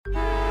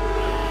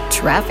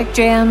Traffic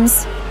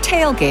jams,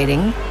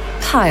 tailgating,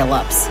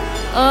 pile-ups.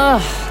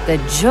 Ugh, the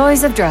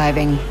joys of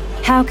driving.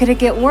 How could it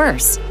get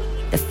worse?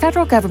 The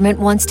federal government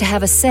wants to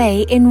have a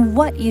say in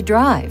what you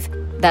drive.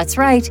 That's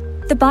right.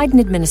 The Biden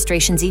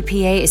administration's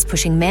EPA is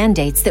pushing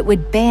mandates that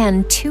would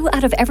ban 2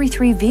 out of every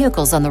 3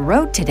 vehicles on the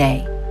road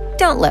today.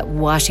 Don't let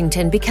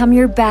Washington become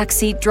your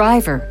backseat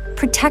driver.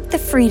 Protect the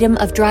freedom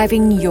of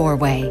driving your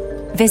way.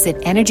 Visit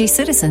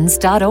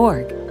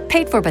EnergyCitizens.org.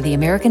 Paid for by the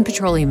American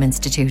Petroleum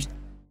Institute.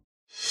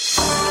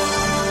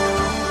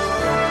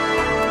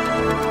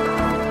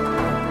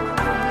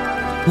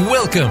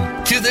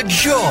 Welcome to The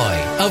Joy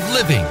of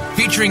Living,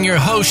 featuring your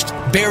host,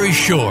 Barry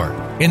Shore.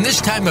 In this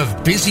time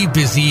of busy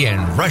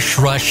and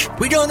rush,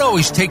 we don't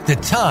always take the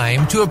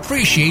time to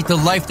appreciate the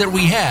life that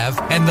we have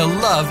and the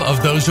love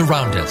of those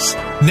around us.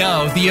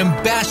 Now, the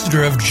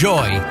ambassador of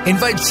joy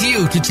invites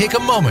you to take a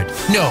moment,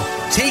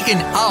 take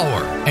an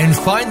hour, and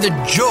find the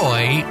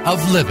joy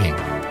of living.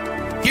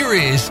 Here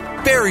is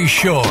Barry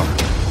Shore.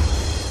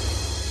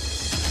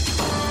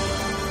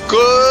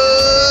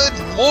 Good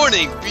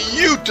morning,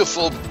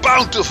 beautiful,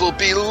 bountiful,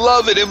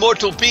 beloved,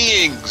 immortal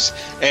beings,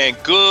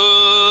 and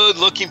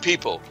good-looking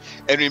people.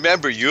 And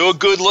remember, you're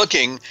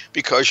good-looking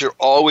because you're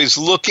always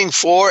looking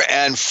for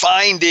and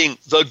finding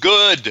the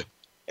good.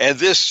 And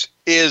this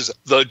is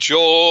the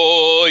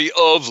joy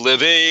of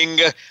living.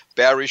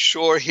 Barry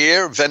Shore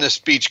here, Venice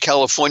Beach,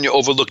 California,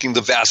 overlooking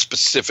the vast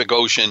Pacific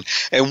Ocean.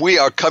 And we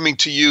are coming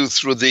to you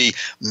through the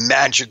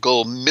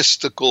magical,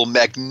 mystical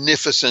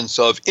magnificence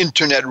of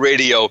internet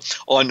radio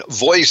on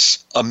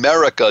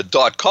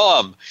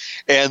voiceamerica.com.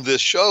 And the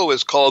show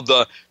is called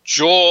The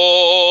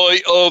Joy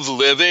of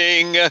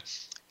Living.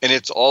 And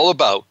it's all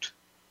about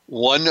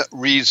one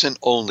reason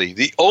only.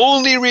 The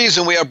only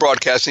reason we are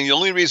broadcasting, the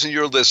only reason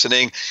you're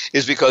listening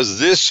is because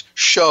this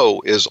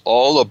show is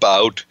all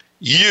about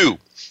you.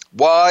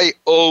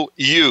 Y-O-U-E-W-E.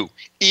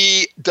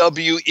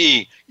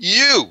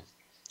 You.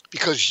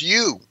 Because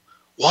you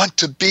want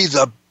to be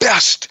the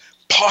best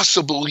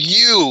possible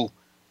you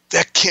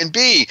that can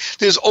be.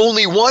 There's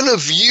only one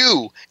of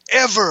you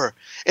ever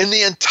in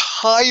the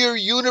entire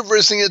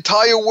universe, in the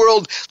entire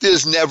world.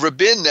 There's never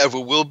been, never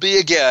will be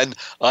again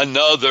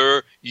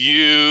another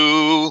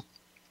you.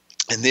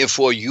 And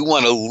therefore, you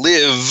want to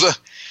live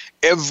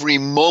every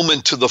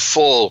moment to the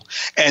full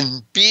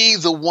and be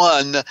the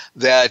one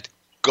that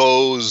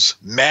goes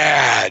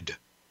mad.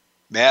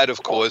 MAD,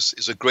 of course,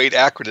 is a great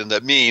acronym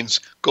that means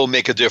go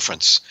make a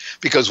difference.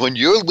 Because when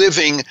you're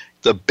living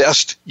the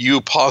best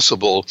you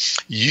possible,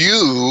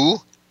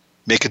 you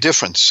make a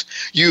difference.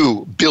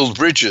 You build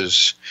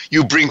bridges.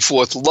 You bring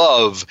forth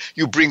love.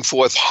 You bring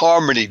forth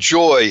harmony,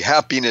 joy,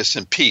 happiness,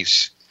 and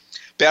peace.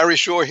 Barry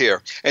Shore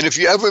here. And if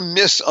you ever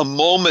miss a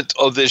moment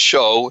of this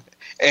show,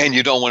 and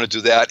you don't want to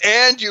do that,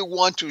 and you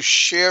want to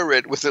share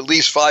it with at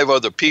least 5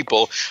 other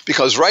people,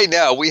 because right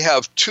now we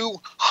have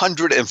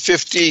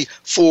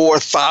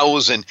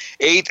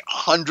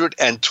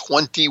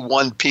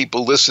 254,821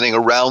 people listening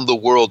around the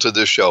world to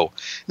this show.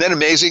 Isn't that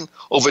amazing?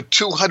 Over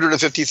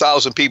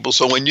 250,000 people.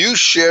 So when you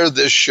share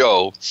this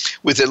show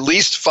with at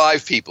least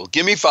 5 people,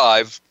 give me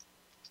 5,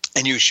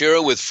 and you share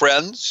it with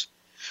friends,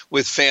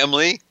 with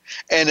family,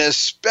 and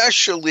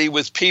especially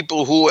with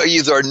people who are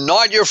either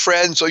not your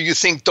friends or you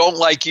think don't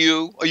like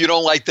you or you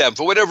don't like them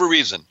for whatever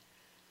reason.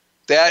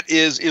 That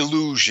is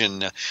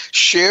illusion.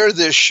 Share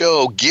this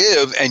show,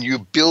 give, and you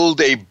build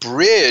a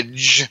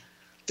bridge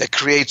that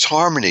creates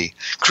harmony,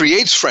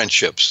 creates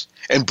friendships,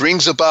 and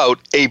brings about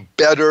a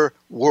better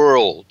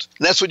world.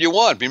 And that's what you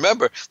want.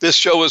 Remember, this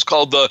show is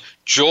called The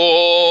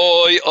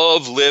Joy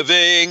of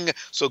Living.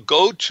 So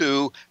go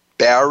to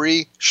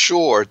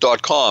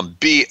BarryShore.com,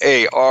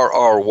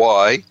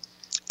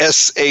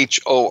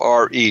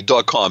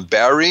 BarryShore.com,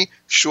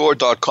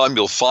 BarryShore.com.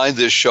 You'll find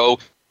this show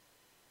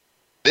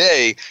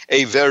today,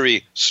 a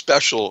very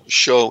special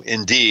show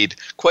indeed.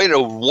 Quite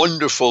a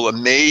wonderful,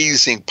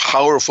 amazing,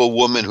 powerful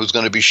woman who's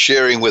going to be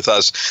sharing with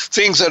us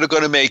things that are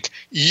going to make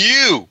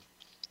you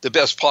the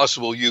best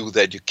possible you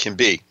that you can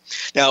be.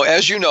 Now,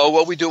 as you know,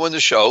 what we do on the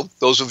show,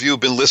 those of you who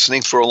have been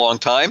listening for a long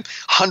time,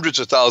 hundreds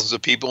of thousands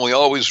of people, we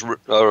always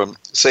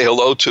say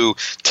hello to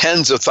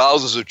tens of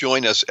thousands who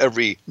join us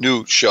every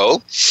new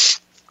show.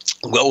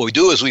 Well, what we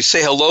do is we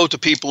say hello to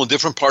people in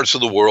different parts of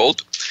the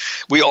world.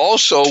 We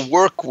also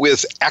work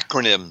with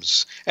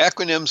acronyms.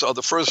 Acronyms are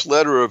the first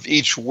letter of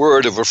each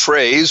word of a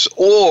phrase,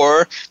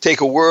 or take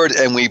a word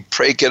and we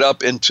break it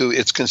up into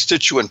its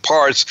constituent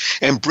parts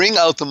and bring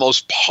out the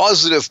most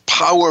positive,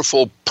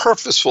 powerful,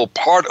 purposeful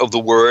part of the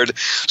word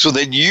so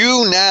that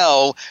you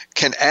now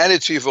can add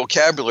it to your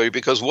vocabulary,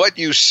 because what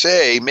you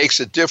say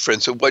makes a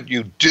difference in what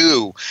you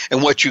do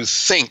and what you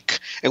think.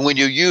 And when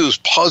you use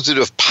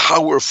positive,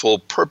 powerful,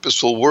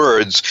 purposeful words,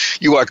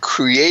 you are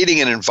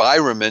creating an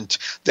environment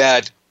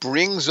that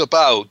brings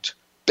about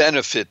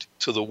benefit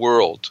to the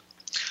world.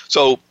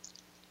 So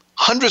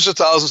hundreds of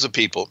thousands of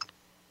people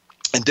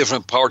in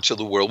different parts of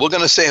the world. We're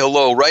going to say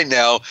hello right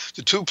now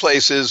to 2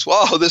 places.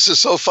 Wow, this is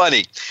so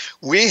funny.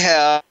 We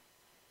have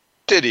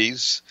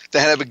cities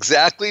that have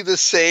exactly the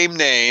same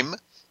name,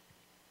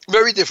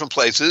 Very different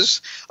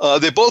places.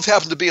 They both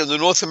happen to be on the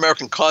North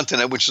American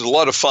continent, which is a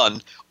lot of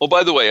fun. Oh,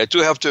 by the way, I do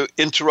have to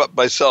interrupt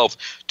myself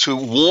to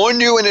warn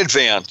you in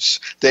advance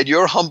that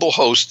your humble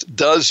host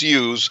does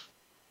use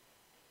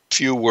a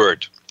few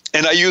word.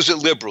 And I use it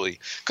liberally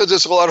because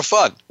it's a lot of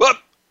fun. Well,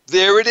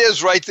 there it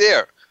is right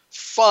there.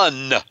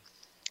 Fun.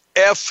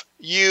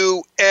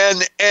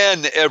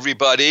 F-U-N-N,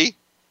 everybody.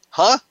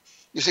 Huh?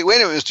 You say,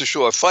 wait a minute, Mr.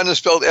 Shore, fun is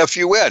spelled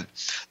F-U-N.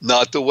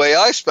 Not the way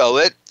I spell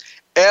it.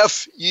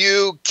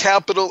 F-U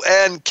capital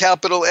N,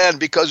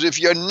 because if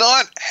you're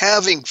not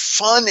having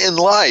fun in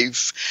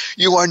life,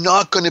 you are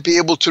not going to be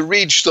able to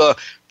reach the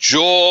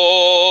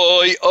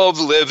joy of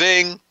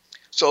living.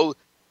 So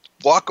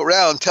walk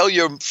around, tell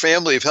your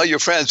family, tell your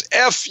friends,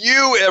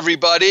 F-U,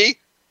 everybody.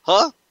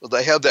 Huh? Well,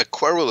 they have that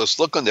querulous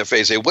look on their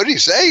face. Say, what did he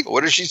say?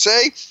 What did she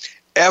say?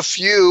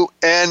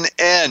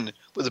 F-U-N-N,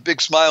 with a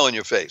big smile on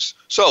your face.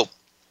 So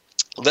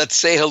let's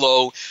say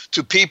hello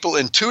to people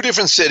in two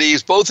different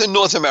cities, both in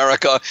North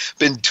America,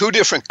 been two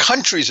different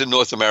countries in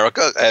North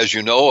America, as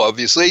you know,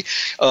 obviously,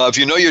 if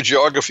you know your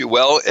geography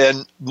well.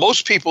 And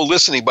most people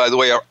listening, by the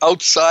way, are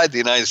outside the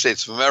United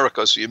States of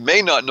America, so you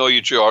may not know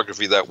your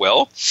geography that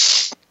well.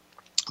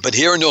 But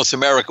here in North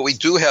America, we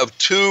do have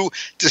two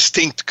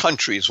distinct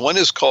countries. One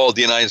is called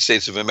the United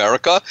States of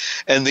America,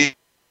 and the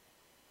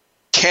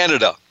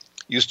Canada.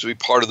 Used to be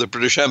part of the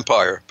British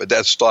Empire, but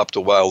that stopped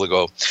a while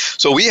ago.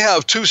 So we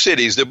have two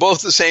cities. They're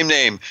both the same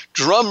name.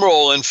 Drum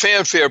roll and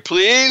fanfare,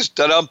 please.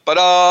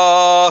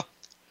 Da-dum-ba-da.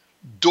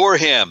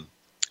 Durham,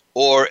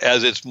 or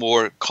as it's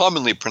more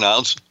commonly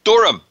pronounced,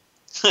 Durham.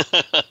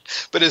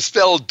 But it's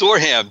spelled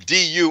Durham,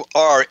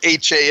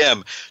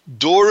 D-U-R-H-A-M.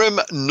 Durham,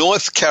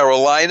 North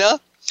Carolina,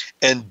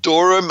 and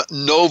Durham,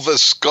 Nova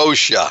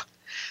Scotia.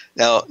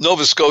 Now,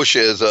 Nova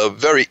Scotia is a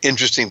very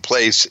interesting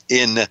place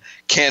in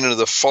Canada,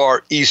 the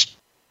far east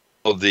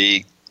of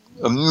the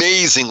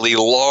amazingly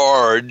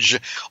large,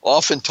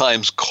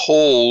 oftentimes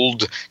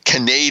cold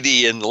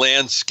Canadian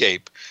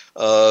landscape.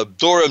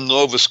 Durham,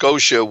 Nova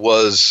Scotia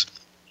was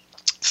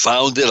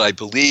founded, I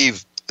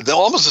believe,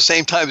 almost the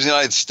same time as the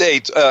United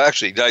States.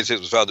 Actually, the United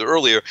States was founded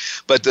earlier,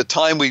 but the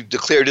time we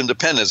declared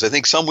independence, I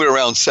think somewhere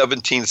around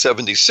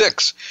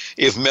 1776,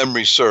 if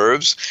memory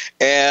serves.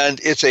 And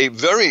it's a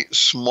very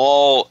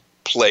small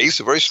place,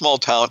 a very small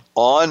town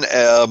on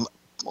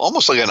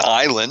almost like an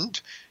island.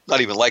 Not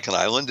even like an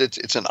island.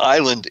 It's an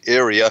island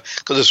area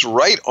because it's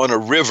right on a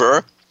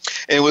river,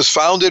 and it was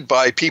founded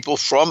by people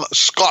from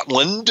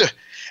Scotland.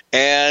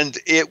 And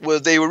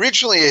they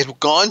originally had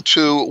gone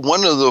to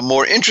one of the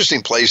more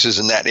interesting places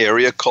in that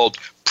area called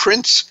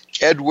Prince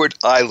Edward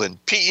Island.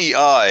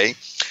 PEI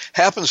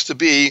happens to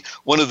be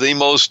one of the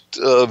most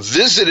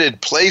visited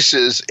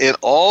places in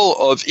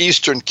all of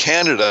eastern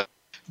Canada.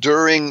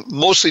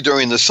 Mostly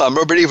during the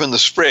summer, but even the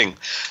spring.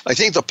 I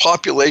think the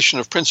population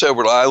of Prince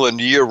Edward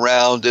Island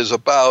year-round is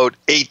about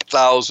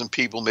 8,000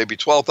 people, maybe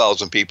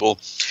 12,000 people,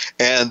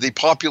 and the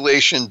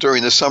population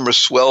during the summer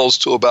swells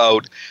to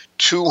about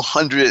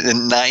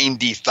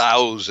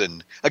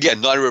 290,000. Again,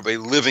 not everybody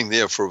living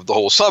there for the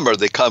whole summer.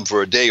 They come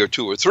for a day or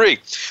two or three.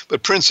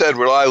 But Prince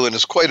Edward Island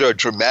is quite a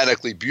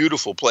dramatically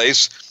beautiful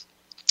place.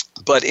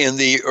 But in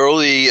the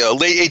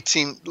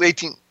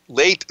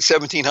late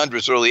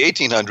 1700s, early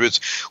 1800s,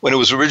 when it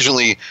was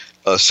originally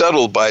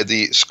settled by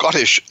the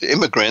Scottish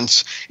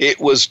immigrants, it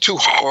was too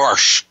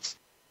harsh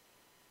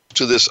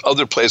to this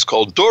other place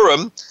called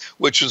Durham,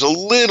 which is a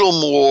little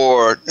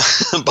more,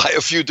 by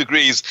a few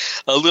degrees,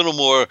 a little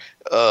more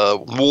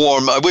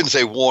warm. I wouldn't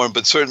say warm,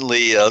 but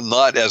certainly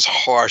not as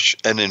harsh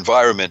an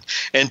environment.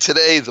 And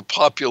today the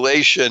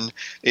population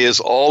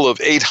is all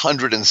of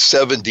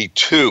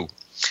 872.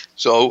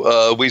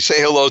 So we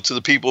say hello to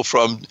the people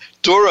from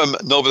Durham,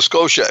 Nova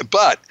Scotia.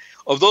 But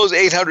of those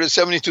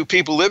 872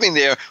 people living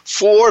there,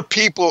 4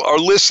 people are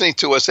listening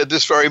to us at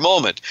this very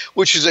moment,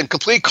 which is in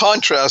complete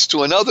contrast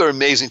to another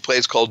amazing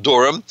place called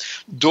Durham.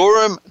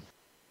 Durham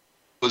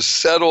was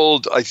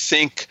settled, I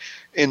think,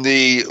 in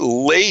the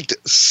late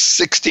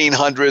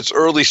 1600s,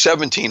 early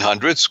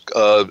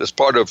 1700s, as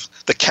part of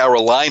the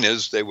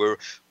Carolinas. They were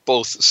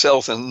both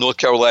South and North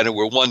Carolina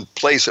were one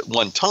place at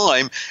one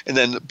time, and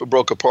then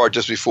broke apart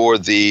just before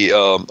the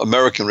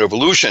American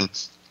Revolution.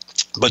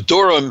 But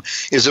Durham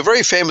is a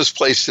very famous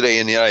place today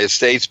in the United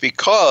States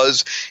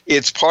because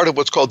it's part of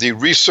what's called the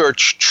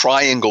Research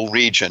Triangle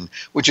region,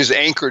 which is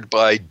anchored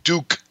by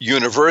Duke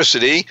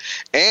University,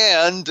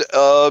 and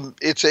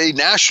it's a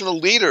national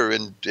leader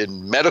in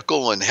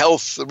medical and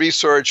health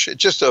research.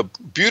 It's just a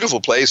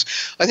beautiful place.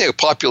 I think a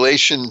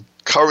population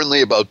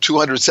currently about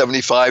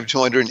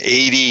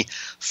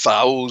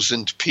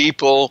 280,000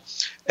 people.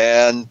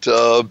 And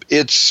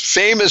it's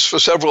famous for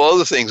several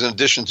other things in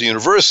addition to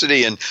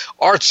university and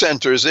art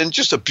centers, and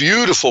just a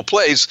beautiful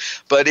place.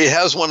 But it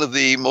has one of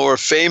the more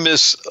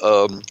famous,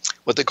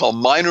 what they call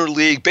minor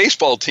league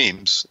baseball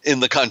teams in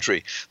the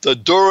country, the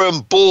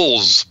Durham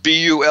Bulls,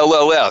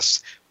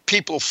 B-U-L-L-S.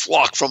 People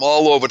flock from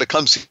all over to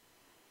come see.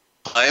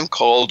 I am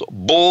called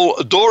Bull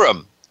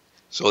Durham.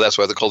 So that's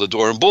why they're called the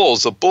Durham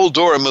Bulls. The Bull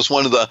Durham is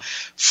one of the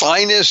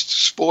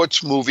finest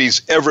sports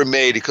movies ever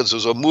made because it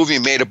was a movie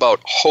made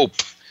about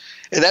hope.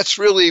 And that's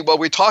really what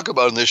we talk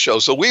about in this show.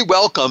 So we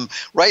welcome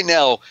right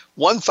now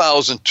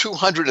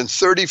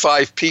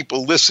 1,235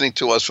 people listening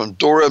to us from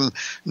Durham,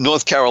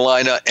 North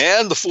Carolina,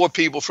 and the 4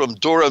 people from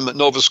Durham,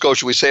 Nova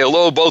Scotia. We say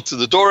hello both to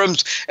the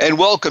Durhams and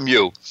welcome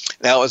you.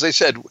 Now, as I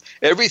said,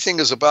 everything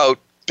is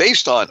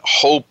based on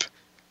hope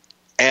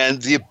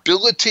and the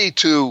ability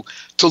to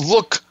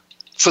look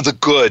for the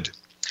good.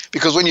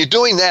 Because when you're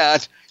doing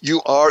that, you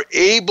are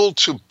able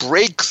to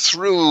break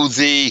through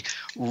the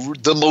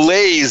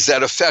malaise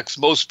that affects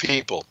most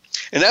people.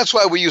 And that's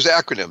why we use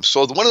acronyms.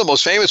 So one of the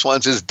most famous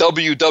ones is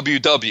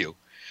WWW,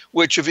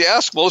 which if you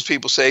ask most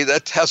people say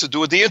that has to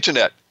do with the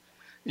internet.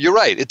 You're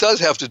right, it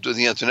does have to do with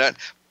the internet.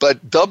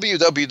 But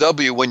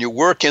WWW, when you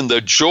work in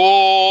the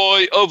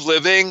joy of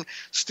living,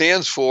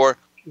 stands for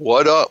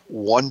what a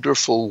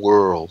wonderful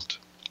world.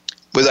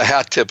 With a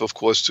hat tip, of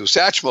course, to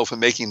Satchmo for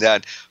making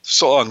that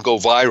song go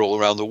viral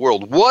around the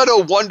world. What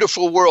a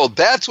wonderful world.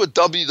 That's what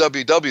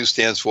WWW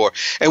stands for.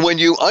 And when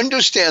you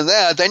understand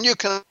that, then you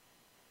can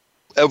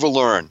ever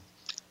learn.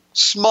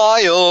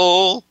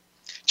 Smile.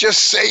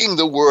 Just saying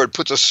the word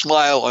puts a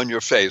smile on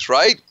your face,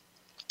 right?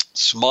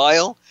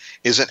 SMILE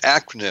is an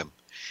acronym.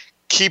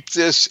 Keep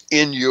this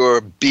in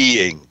your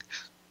being.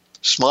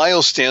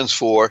 SMILE stands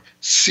for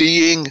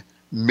Seeing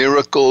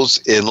Miracles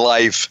in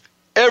Life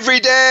Every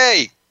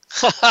Day.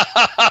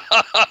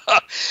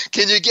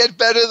 Can you get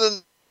better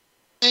than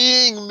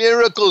seeing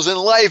miracles in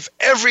life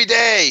every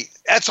day?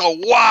 That's a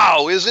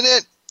wow, isn't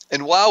it?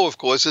 And wow, of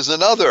course, is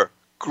another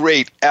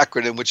great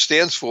acronym which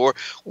stands for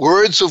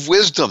Words of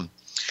Wisdom.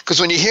 Because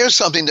when you hear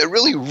something that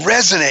really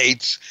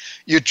resonates,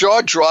 your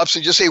jaw drops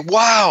and you say,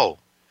 wow.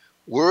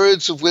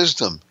 Words of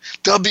Wisdom.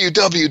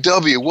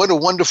 WWW, what a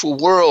wonderful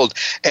world.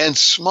 And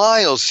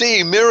SMILE,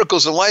 seeing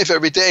miracles in life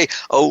every day,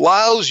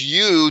 allows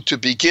you to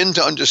begin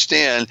to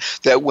understand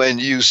that when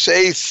you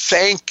say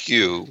thank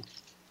you,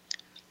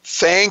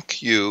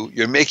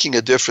 you're making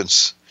a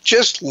difference.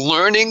 Just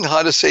learning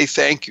how to say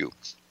thank you.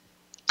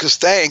 Because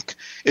thank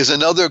is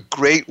another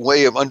great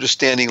way of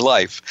understanding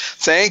life.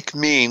 Thank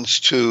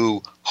means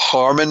to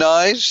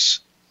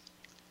harmonize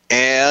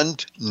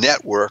and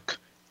network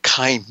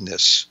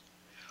kindness.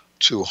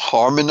 To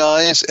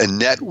harmonize and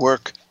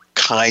network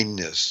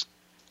kindness.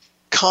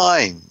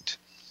 Kind.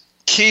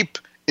 Keep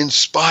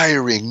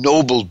inspiring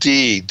noble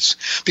deeds.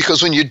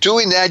 Because when you're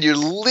doing that, you're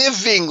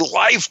living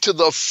life to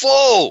the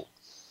full.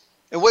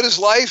 And what is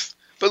life?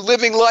 But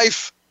living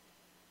life,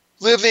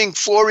 living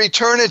for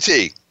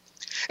eternity.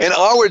 And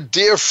our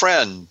dear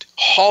friend,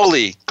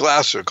 Holly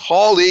Glasser.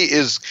 Holly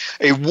is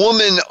a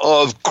woman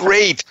of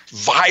great,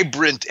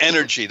 vibrant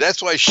energy.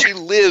 That's why she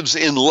lives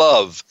in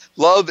love.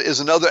 Love is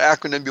another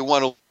acronym you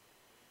want to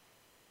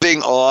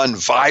on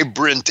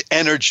vibrant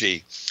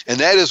energy.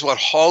 And that is what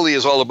Holly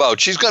is all about.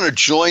 She's going to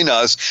join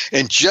us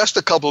in just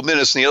a couple of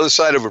minutes on the other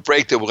side of a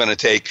break that we're going to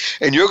take.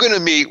 And you're going to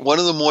meet one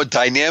of the more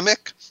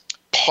dynamic,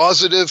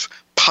 positive,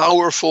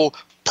 powerful,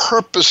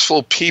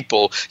 purposeful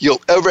people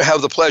you'll ever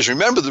have the pleasure.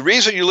 Remember, the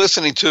reason you're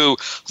listening to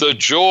The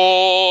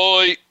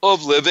Joy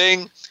of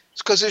Living is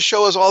because this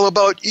show is all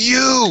about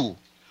you.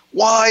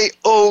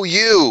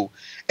 Y-O-U.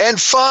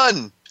 And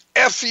fun.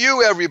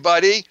 F-U,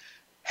 everybody.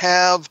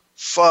 Have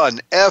fun.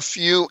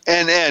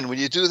 F-U-N-N. When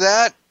you do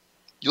that,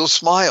 you'll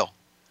smile.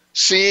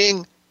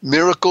 Seeing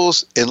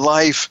miracles in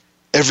life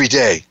every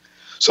day.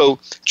 So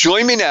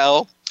join me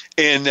now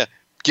in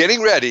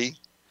getting ready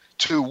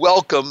to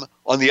welcome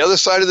on the other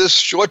side of this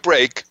short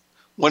break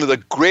one of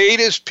the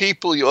greatest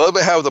people you'll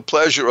ever have the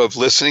pleasure of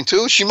listening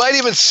to. She might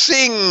even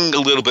sing a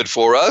little bit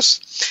for us,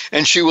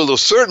 and she will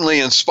certainly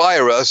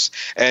inspire us,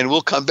 and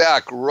we'll come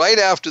back right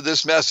after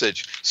this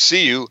message.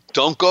 See you.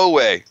 Don't go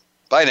away.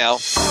 Bye now.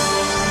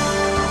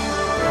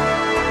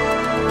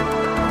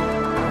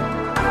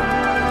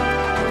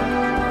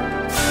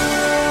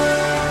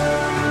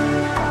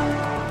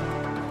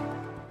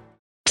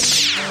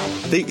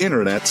 The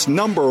Internet's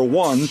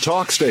 #1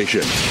 talk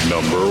station.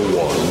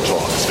 #1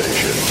 talk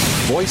station.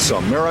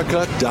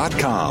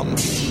 VoiceAmerica.com.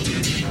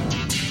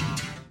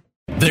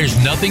 There's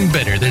nothing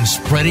better than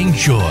spreading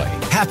joy,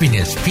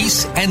 happiness,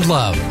 peace, and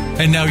love.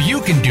 And now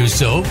you can do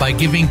so by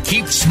giving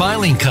Keep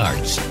Smiling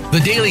cards. The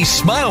Daily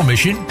Smile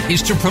mission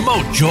is to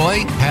promote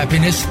joy,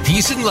 happiness,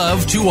 peace, and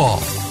love to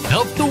all.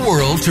 Help the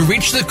world to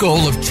reach the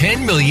goal of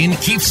 10 million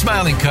Keep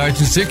Smiling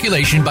cards in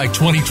circulation by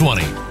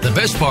 2020. The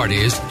best part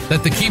is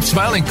that the Keep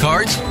Smiling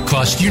cards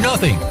cost you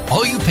nothing.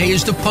 All you pay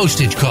is the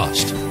postage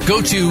cost.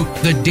 Go to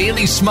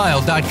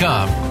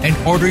thedailysmile.com and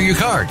order your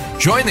card.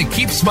 Join the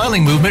Keep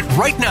Smiling movement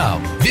right now.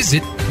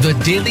 Visit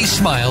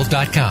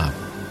thedailysmile.com.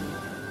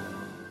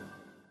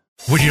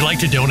 Would you like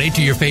to donate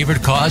to your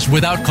favorite cause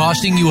without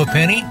costing you a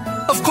penny?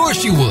 Of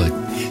course you would.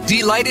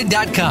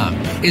 Delighted.com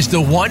is the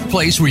one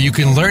place where you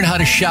can learn how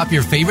to shop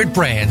your favorite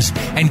brands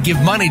and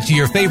give money to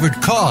your favorite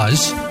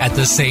cause at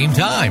the same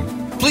time.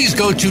 Please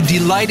go to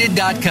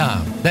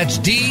Delighted.com. That's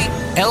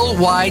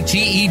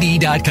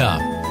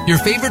DLYTED.com. Your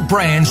favorite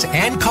brands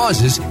and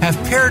causes have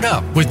paired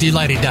up with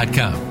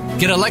Delighted.com.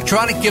 Get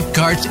electronic gift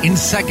cards in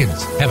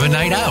seconds. Have a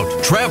night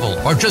out, travel,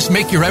 or just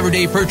make your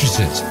everyday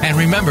purchases. And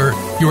remember,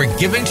 you are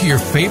giving to your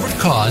favorite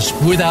cause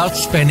without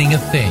spending a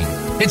thing.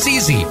 It's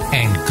easy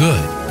and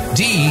good.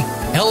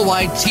 DLYTED.com.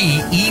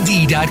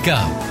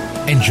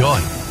 Enjoy.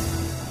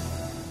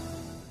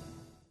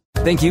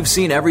 Think you've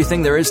seen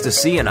everything there is to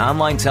see in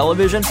online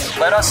television?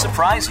 Let us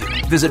surprise you.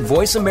 Visit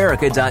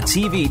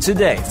voiceamerica.tv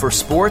today for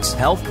sports,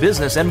 health,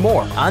 business, and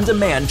more on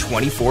demand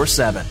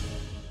 24/7.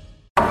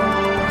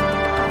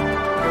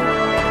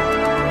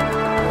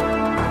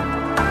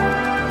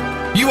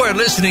 You are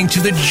listening to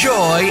The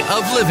Joy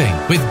of Living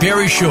with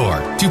Barry Shore.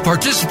 To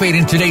participate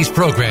in today's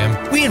program,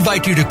 we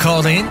invite you to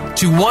call in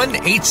to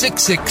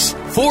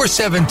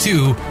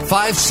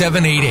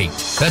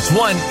 1-866-472-5788. That's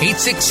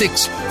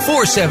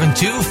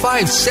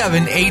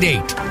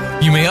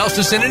 1-866-472-5788. You may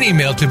also send an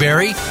email to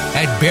Barry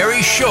at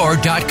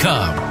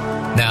barryshore.com.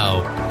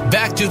 Now,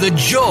 back to The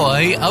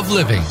Joy of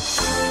Living.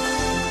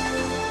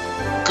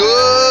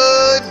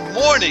 Good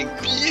morning,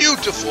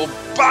 beautiful,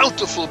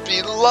 bountiful,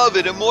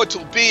 beloved,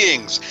 immortal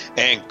beings,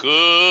 and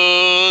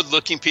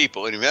good-looking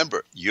people. And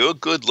remember, you're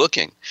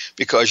good-looking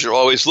because you're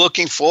always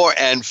looking for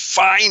and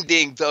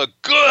finding the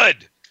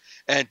good.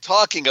 And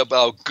talking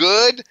about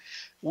good,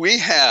 we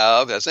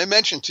have, as I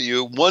mentioned to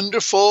you,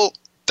 wonderful,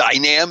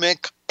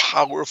 dynamic,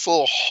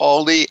 powerful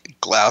Holly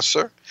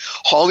Glasser.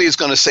 Holly is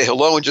going to say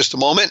hello in just a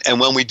moment,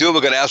 and when we do,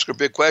 we're going to ask her a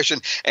big question.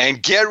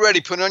 And get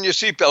ready, put on your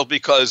seatbelt,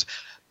 because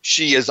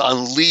she is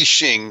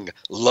unleashing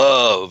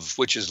love,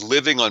 which is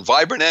living on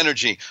vibrant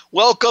energy.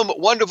 Welcome,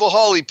 wonderful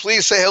Holly.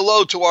 Please say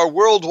hello to our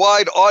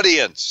worldwide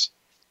audience.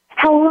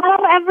 Hello,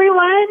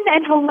 everyone,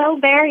 and hello,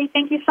 Barry.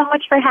 Thank you so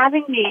much for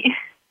having me.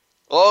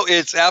 Oh,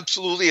 it's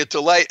absolutely a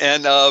delight.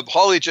 And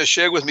Holly just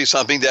shared with me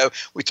something that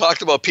we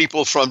talked about.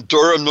 People from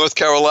Durham, North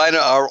Carolina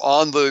are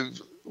on the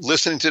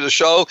listening to the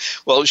show.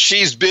 Well,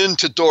 she's been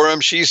to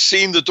Durham. She's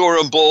seen the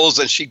Durham Bulls,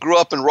 and she grew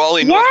up in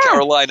Raleigh, North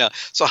Carolina.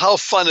 So how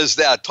fun is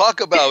that? Talk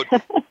about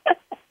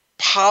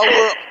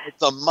power of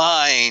the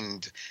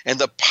mind and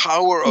the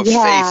power of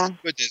faith.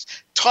 Goodness.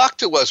 Talk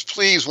to us,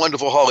 please,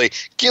 wonderful Holly.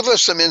 Give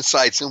us some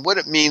insights in what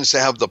it means to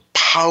have the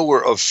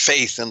power of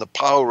faith and the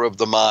power of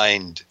the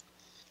mind.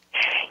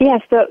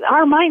 Yes, so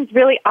our minds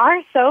really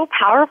are so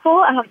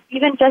powerful.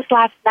 Even just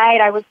last night,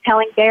 I was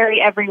telling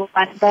Barry, everyone,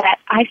 that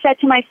I said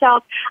to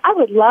myself, I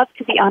would love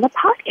to be on a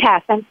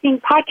podcast. I'm seeing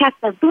podcasts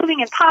that are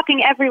booming and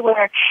popping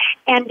everywhere.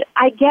 And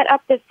I get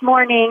up this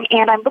morning,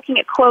 and I'm looking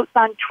at quotes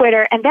on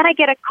Twitter, and then I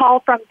get a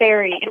call from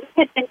Barry. And we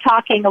had been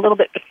talking a little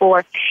bit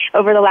before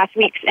over the last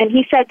weeks, and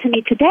he said to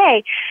me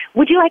today,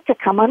 would you like to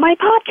come on my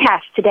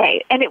podcast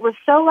today? And it was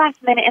so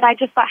last minute, and I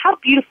just thought how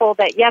beautiful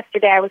that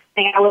yesterday I was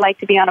saying I would like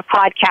to be on a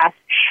podcast.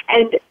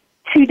 And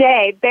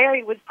today,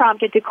 Barry was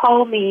prompted to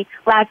call me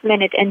last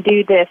minute and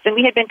do this. And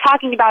we had been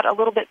talking about it a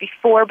little bit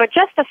before, but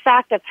just the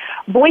fact of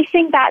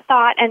voicing that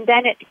thought and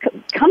then it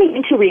coming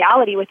into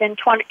reality within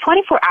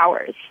 24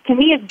 hours, to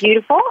me is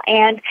beautiful.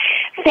 And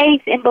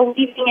faith in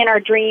believing in our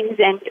dreams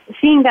and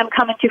seeing them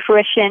come into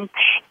fruition.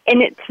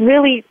 And it's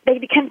really, they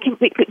can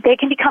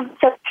become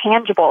so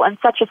tangible in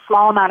such a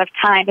small amount of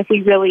time if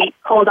we really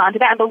hold on to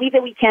that and believe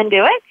that we can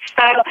do it.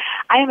 So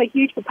I am a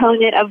huge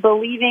proponent of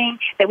believing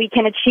that we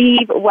can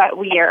achieve what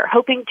we are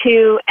hoping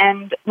to,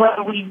 and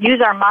when we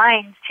use our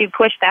minds to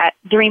push that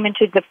dream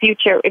into the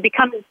future, it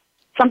becomes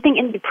something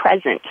in the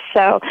present.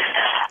 So,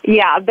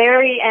 yeah,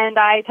 Barry and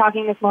I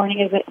talking this morning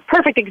is a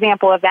perfect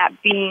example of that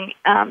being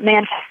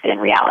manifested in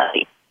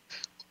reality.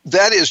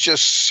 That is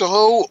just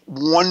so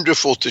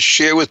wonderful to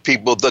share with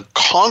people, the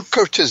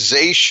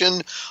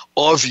concretization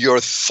of your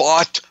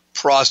thought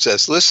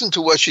process. Listen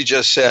to what she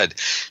just said.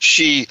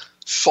 She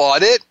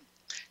thought it.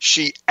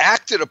 She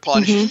acted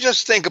upon it. She didn't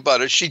just think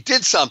about it. She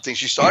did something.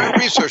 She started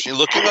researching,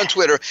 looking on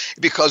Twitter,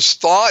 because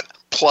thought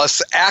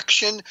plus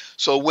action.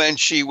 So when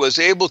she was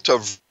able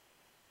to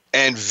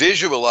and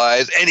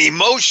visualize and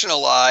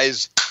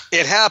emotionalize,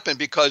 it happened,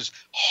 because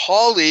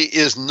Holly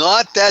is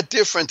not that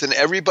different than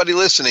everybody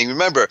listening.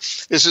 Remember,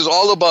 this is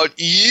all about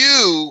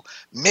you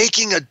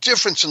making a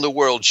difference in the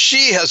world.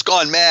 She has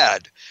gone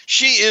mad.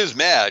 She is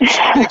mad.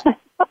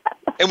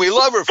 And we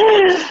love her for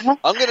it.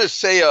 I'm going to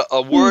say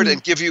a word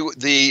and give you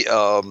the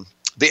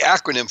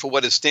acronym for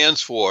what it stands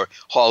for,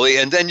 Holly,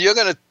 and then you're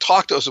going to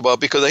talk to us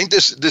about, because I think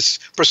this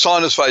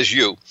personifies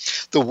you.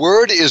 The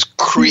word is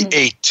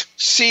create,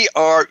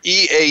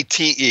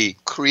 C-R-E-A-T-E,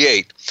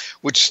 create,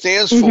 which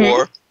stands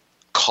for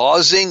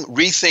causing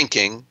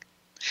rethinking,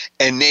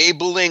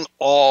 enabling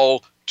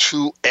all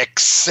to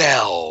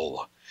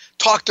excel.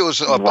 Talk to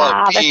us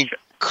about being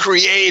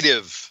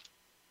creative.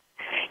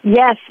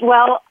 Yes,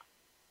 well,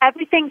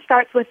 everything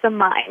starts with the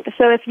mind.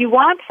 So if you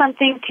want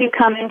something to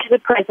come into the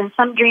present,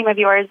 some dream of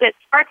yours, it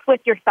starts with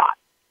your thoughts.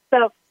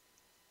 So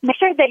make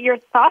sure that your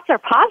thoughts are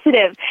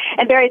positive.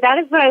 And Barry, that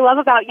is what I love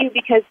about you,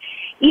 because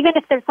even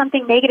if there's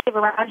something negative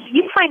around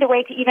you, you find a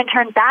way to even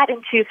turn that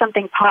into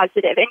something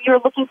positive. And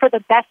you're looking for the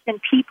best in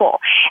people.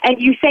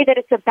 And you say that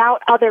it's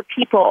about other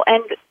people.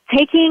 And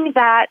taking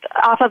that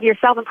off of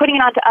yourself and putting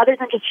it onto others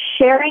and just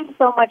sharing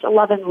so much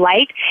love and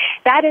light,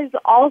 that is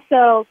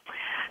also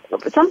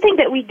something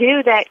that we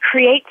do that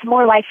creates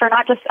more life for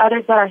not just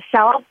others but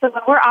ourselves. So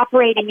when we're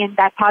operating in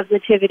that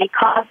positivity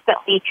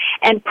constantly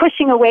and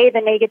pushing away the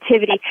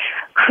negativity,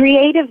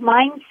 creative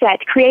mindset,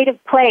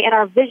 creative play, and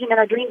our vision and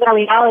our dreams and our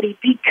reality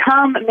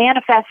become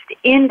manifest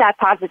in that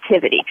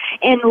positivity,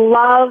 in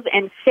love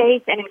and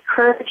faith and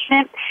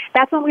encouragement.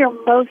 That's when we are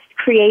most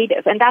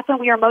creative, and that's when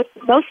we are most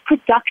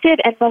productive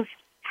and most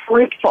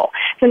fruitful.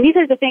 So these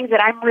are the things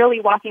that I'm really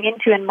walking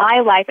into in my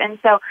life. And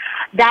so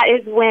that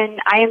is when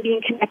I am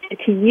being connected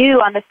to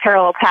you on this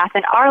parallel path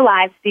in our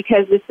lives,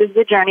 because this is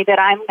the journey that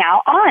I'm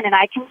now on. And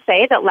I can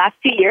say that last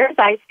 2 years,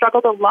 I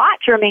struggled a lot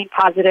to remain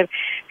positive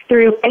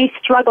through many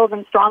struggles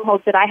and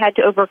strongholds that I had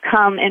to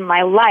overcome in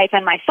my life.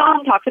 And my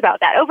song talks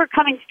about that,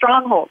 overcoming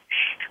strongholds.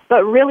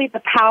 But really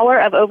the power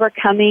of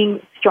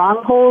overcoming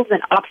strongholds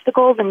and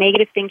obstacles and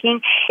negative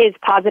thinking is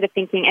positive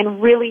thinking,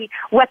 and really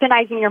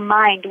weaponizing your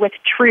mind with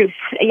truth,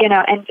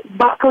 and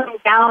buckling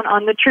down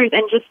on the truth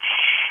and just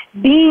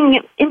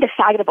being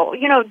indefatigable,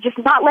 just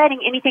not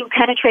letting anything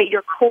penetrate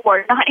your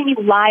core, not any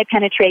lie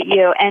penetrate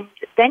you. And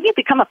then you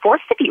become a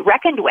force to be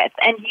reckoned with,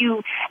 and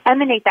you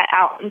emanate that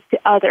out into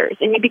others,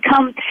 and you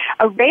become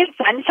a ray of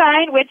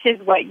sunshine, which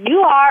is what you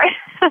are.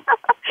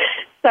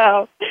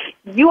 So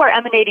you are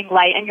emanating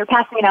light, and you're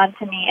passing it on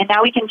to me, and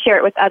now we can share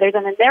it with others,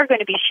 and then they're going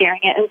to be sharing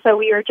it. And so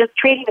we are just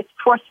creating this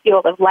force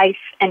field of life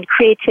and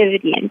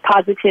creativity and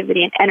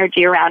positivity and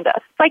energy around us.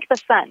 It's like the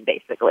sun,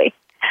 basically.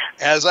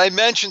 As I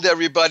mentioned,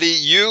 everybody,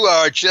 you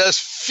are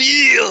just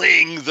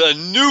feeling the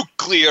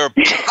nuclear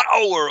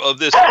power of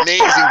this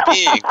amazing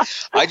being.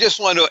 I just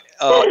want to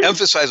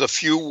emphasize a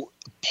few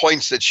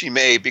points that she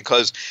made,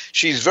 because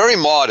she's very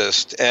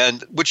modest,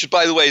 and which,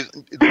 by the way,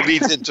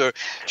 leads into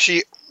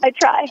I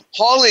try.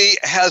 Holly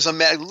has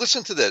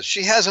listen to this.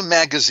 She has a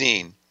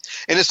magazine,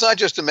 and it's not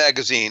just a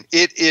magazine.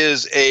 It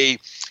is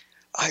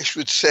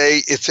it's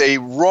a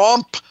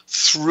romp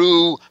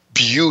through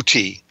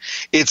beauty.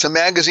 It's a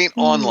magazine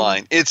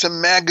online. It's a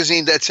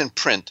magazine that's in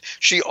print.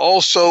 She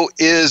also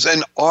is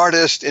an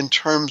artist in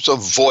terms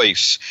of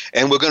voice,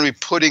 and we're going to be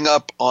putting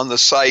up on the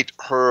site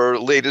her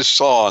latest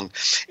song.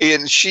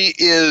 And she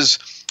is,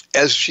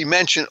 as she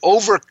mentioned,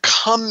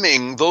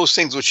 overcoming those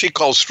things which she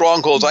calls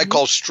strongholds, I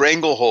call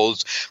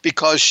strangleholds,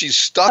 because she's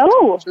stuck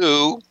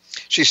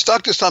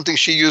to something.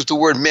 She used the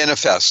word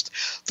manifest.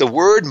 The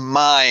word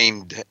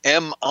MIND,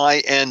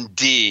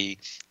 M-I-N-D,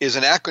 is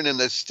an acronym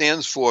that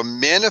stands for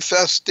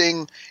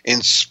Manifesting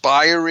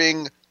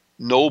Inspiring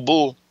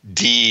Noble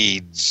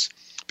Deeds.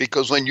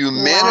 Because when you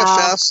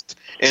manifest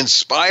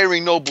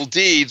inspiring noble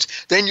deeds,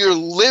 then you're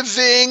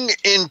living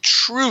in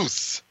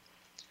truth.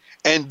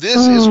 And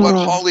this is what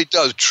Holly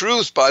does.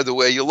 Truth, by the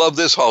way, you love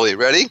this, Holly.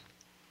 Ready?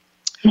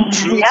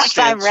 Truth yes,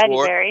 I'm ready,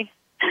 Barry.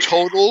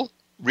 Total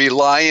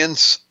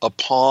reliance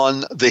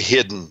upon the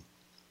hidden.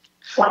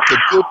 Wow.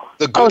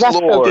 The good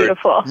Lord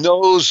so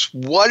knows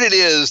what it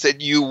is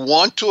that you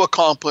want to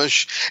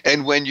accomplish,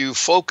 and when you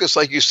focus,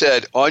 like you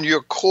said, on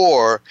your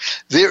core,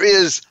 there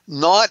is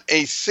not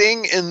a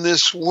thing in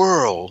this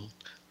world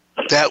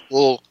that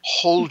will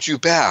hold you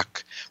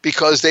back,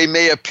 because they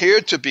may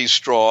appear to be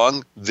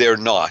strong, they're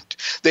not.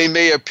 They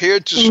may appear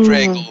to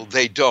strangle,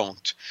 they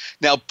don't.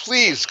 Now,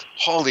 please,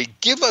 Holly,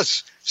 give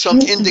us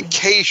some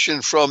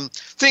indication from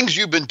things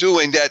you've been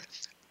doing that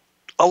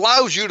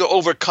allows you to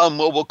overcome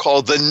what we'll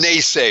call the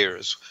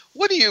naysayers.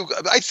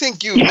 I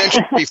think you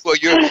mentioned before,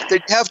 that you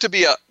have to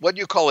be what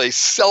you call a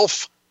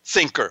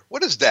self-thinker.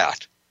 What is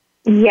that?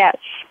 Yes,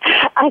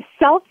 a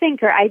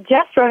self-thinker. I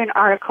just wrote an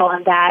article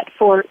on that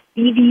for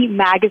EV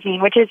Magazine,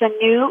 which is a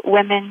new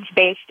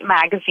women's-based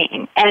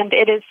magazine. And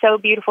it is so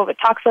beautiful. It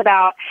talks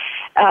about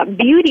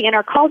beauty in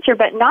our culture,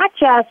 but not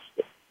just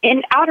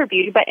in outer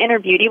beauty, but inner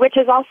beauty, which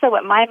is also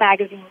what my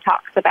magazine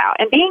talks about.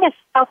 And being a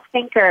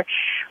self-thinker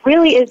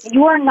really is,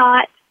 you are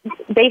not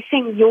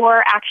basing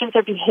your actions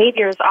or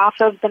behaviors off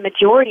of the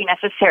majority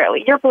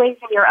necessarily. You're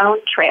blazing your own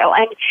trail,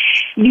 and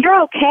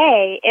you're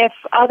okay if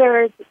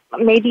others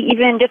maybe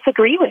even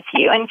disagree with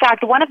you. In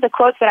fact, one of the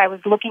quotes that I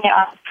was looking at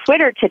on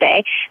Twitter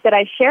today that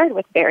I shared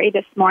with Barry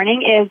this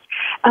morning is,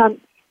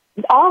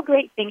 all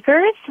great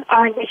thinkers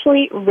are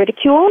initially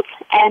ridiculed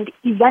and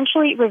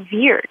eventually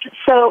revered.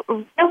 So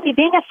really,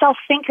 being a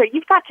self-thinker,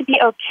 you've got to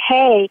be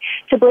okay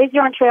to blaze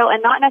your own trail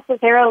and not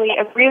necessarily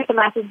agree with the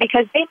masses,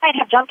 because they might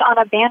have jumped on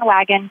a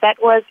bandwagon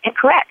that was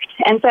incorrect.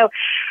 And so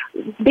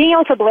being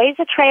able to blaze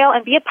a trail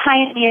and be a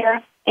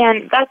pioneer,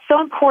 and that's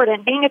so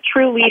important. Being a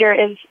true leader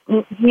is,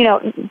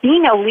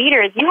 being a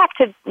leader is, you have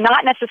to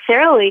not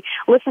necessarily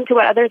listen to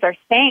what others are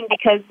saying,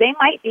 because they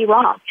might be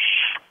wrong.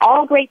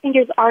 All great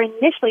thinkers are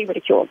initially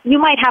ridiculed. You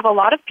might have a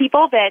lot of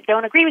people that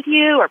don't agree with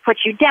you or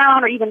put you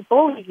down or even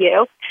bully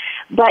you,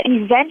 but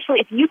eventually,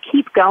 if you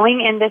keep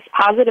going in this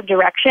positive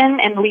direction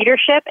and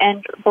leadership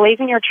and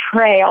blazing your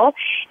trail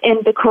in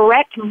the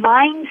correct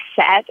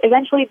mindset,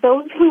 eventually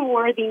those who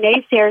were the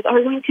naysayers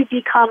are going to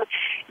become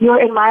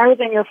your admirers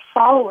and your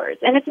followers.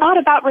 And it's not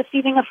about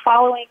receiving a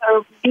following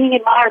or being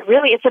admired,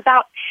 really. It's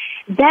about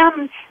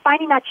them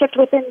finding that shift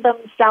within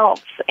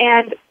themselves.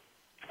 And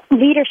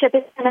leadership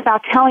isn't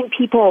about telling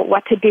people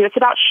what to do. It's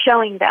about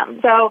showing them.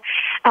 So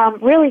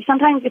really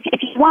sometimes if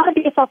you want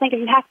to be a self-thinker,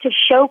 you have to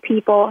show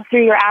people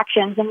through your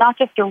actions and not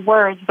just your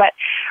words, but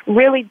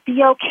really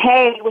be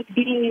okay with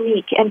being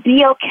unique and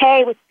be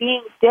okay with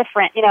being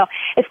different,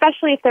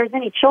 especially if there's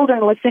any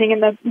children listening in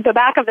the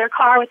back of their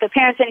car with their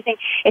parents or anything.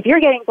 If you're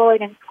getting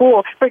bullied in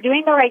school for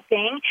doing the right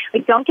thing,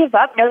 don't give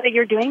up. Know that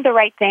you're doing the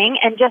right thing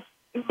and just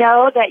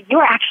know that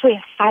you're actually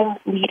a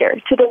silent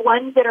leader to the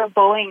ones that are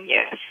bullying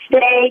you.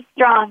 Stay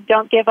strong.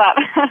 Don't give up.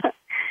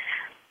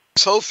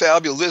 So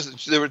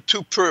fabulous. There were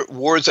two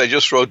words I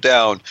just wrote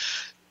down.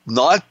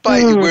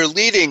 We're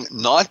leading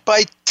not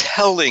by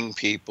telling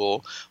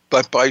people,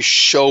 but by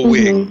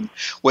showing.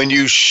 When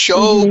you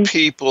show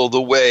people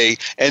the way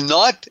and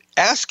not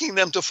asking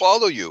them to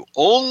follow you,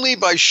 only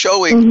by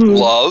showing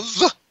love,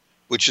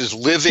 which is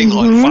living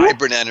on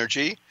vibrant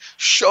energy,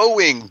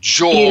 showing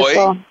joy,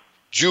 beautiful,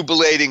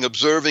 jubilating,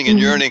 observing, and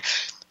yearning,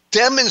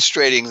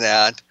 demonstrating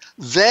that,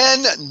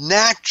 then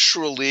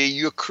naturally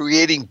you're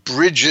creating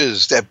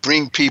bridges that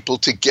bring people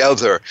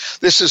together.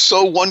 This is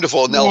so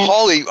wonderful. Now,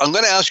 Holly, I'm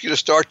going to ask you to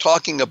start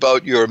talking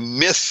about your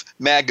MITH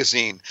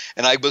magazine.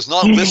 And I was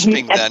not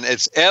lisping then.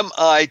 It's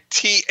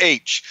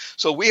MITH.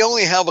 So we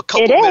only have a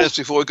couple minutes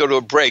before we go to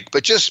a break.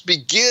 But just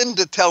begin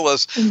to tell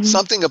us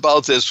something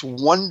about this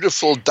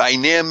wonderful,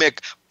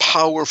 dynamic,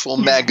 powerful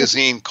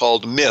magazine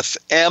called MITH.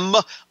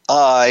 MITH.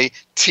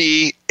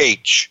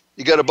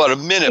 You got about a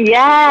minute before we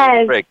go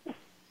to a break.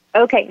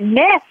 Okay,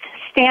 MITH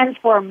stands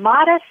for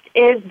Modest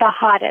is the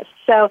Hottest.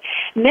 So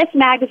MITH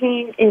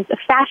magazine is a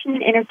fashion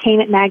and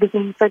entertainment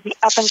magazine for the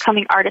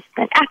up-and-coming artists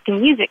in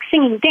acting, music,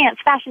 singing, dance,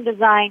 fashion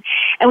design.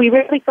 And we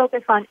really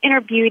focus on inner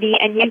beauty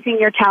and using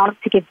your talents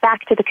to give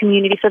back to the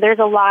community. So there's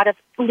a lot of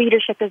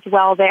leadership as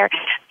well there.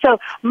 So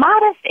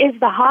modest is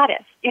the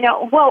hottest.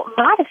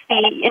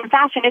 Modesty in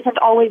fashion isn't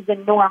always the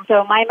norm.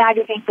 So my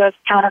magazine goes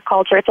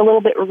counterculture. It's a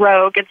little bit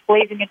rogue. It's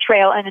blazing a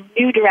trail in a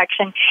new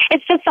direction.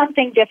 It's just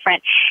something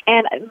different.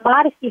 And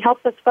modesty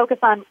helps us focus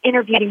on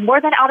inner beauty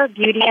more than outer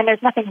beauty, and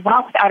there's nothing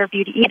wrong with outer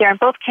beauty either, and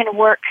both can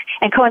work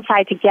and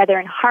coincide together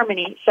in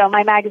harmony. So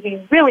my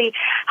magazine really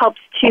helps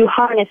to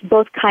harness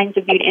both kinds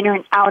of beauty, inner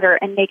and outer,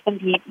 and make them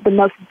be the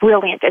most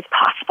brilliant as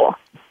possible.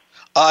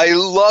 I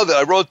love it.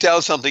 I wrote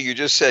down something you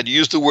just said. You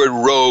used the word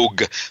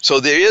rogue.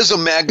 So there is a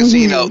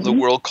magazine out in the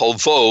world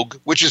called Vogue,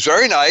 which is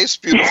very nice,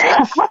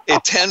 beautiful.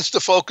 It tends to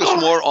focus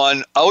more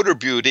on outer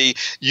beauty.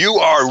 You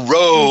are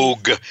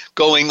rogue,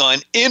 going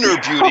on inner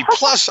beauty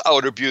plus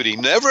outer beauty.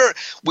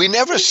 We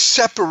never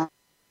separate.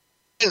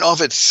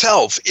 Of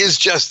itself is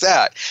just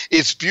that.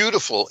 It's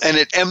beautiful, and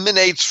it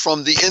emanates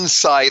from the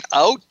inside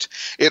out.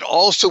 It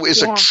also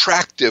is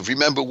attractive.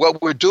 Remember,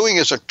 what we're doing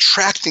is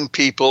attracting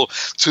people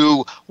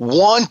to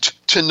want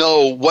to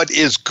know what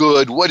is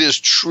good, what is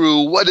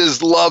true, what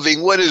is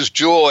loving, what is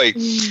joy.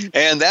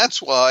 And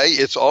that's why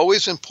it's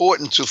always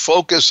important to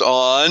focus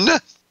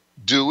on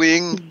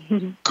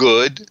doing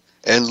good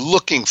and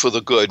looking for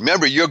the good.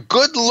 Remember, you're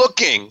good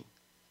looking.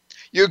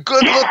 You're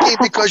good looking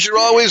because you're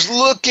always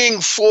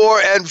looking for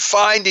and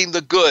finding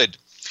the good.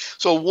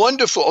 So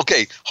wonderful.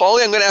 Okay,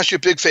 Holly, I'm going to ask you a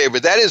big favor.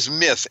 That is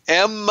MITH,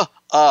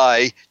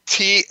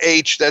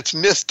 MITH. That's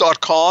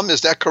myth.com.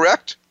 Is that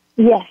correct?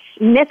 Yes,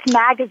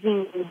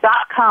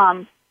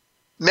 mythmagazine.com.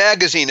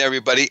 Magazine,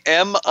 everybody,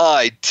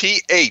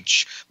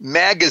 MITH,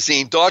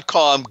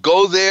 magazine.com.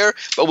 Go there,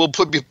 but we'll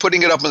be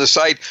putting it up on the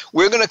site.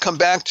 We're going to come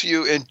back to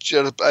you in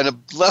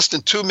less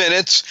than 2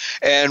 minutes,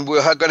 and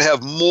we're going to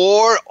have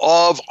more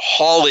of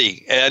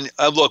Holly. And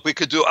look, we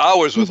could do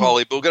hours with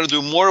Holly, but we're going to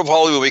do more of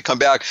Holly when we come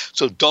back.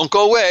 So don't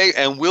go away,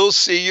 and we'll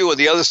see you on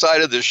the other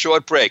side of this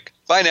short break.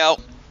 Bye now.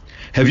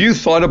 Have you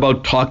thought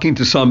about talking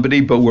to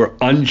somebody, but were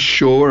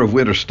unsure of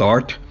where to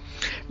start?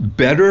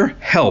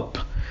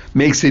 BetterHelp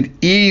makes it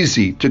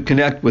easy to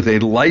connect with a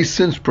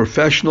licensed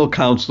professional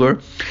counselor,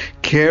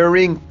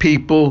 caring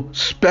people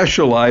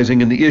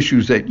specializing in the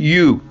issues that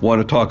you want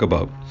to talk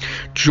about.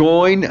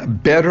 Join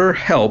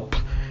BetterHelp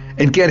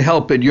and get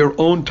help at your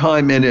own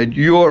time and at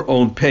your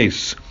own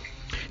pace.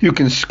 You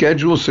can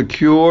schedule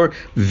secure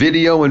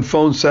video and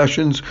phone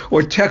sessions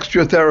or text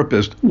your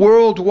therapist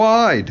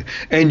worldwide,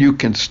 and you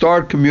can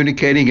start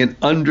communicating in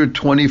under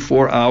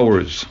 24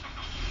 hours.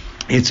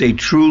 It's a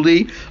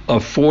truly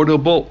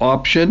affordable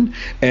option,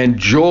 and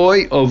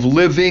Joy of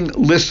Living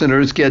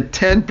listeners get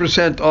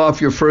 10% off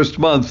your first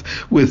month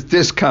with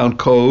discount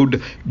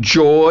code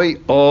Joy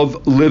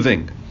of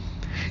Living.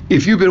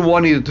 If you've been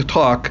wanting to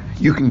talk,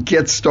 you can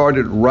get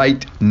started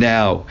right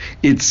now.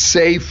 It's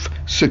safe,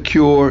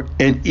 secure,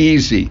 and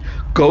easy.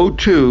 Go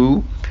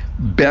to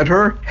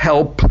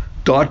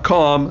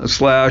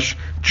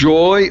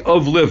betterhelp.com/Joy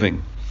of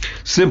Living.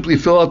 Simply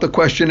fill out the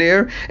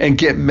questionnaire and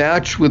get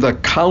matched with a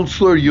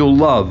counselor you'll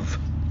love.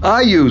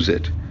 I use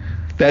it.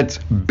 That's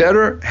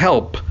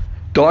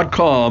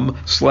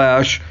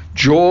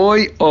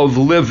betterhelp.com/Joy of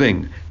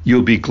Living.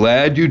 You'll be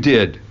glad you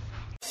did.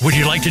 Would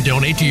you like to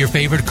donate to your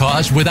favorite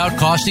cause without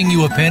costing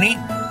you a penny?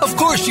 Of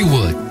course you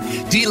would.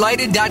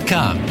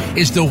 Delighted.com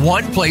is the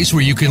one place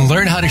where you can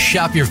learn how to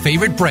shop your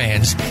favorite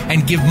brands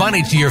and give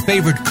money to your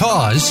favorite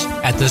cause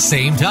at the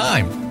same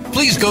time.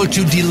 please go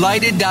to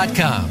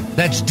Delighted.com.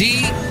 That's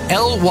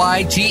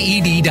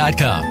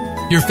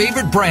DLYTED.com. Your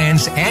favorite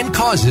brands and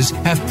causes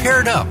have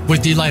paired up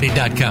with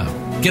Delighted.com.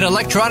 Get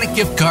electronic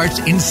gift cards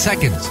in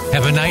seconds.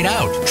 Have a night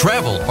out,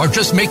 travel, or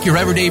just make your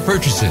everyday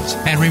purchases.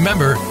 And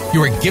remember,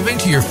 you are giving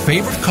to your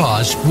favorite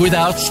cause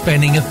without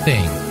spending a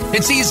thing.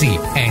 It's easy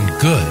and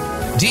good.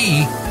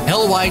 DLYTED.com.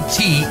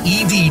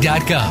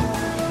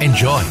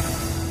 Enjoy.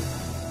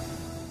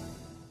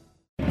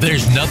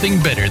 There's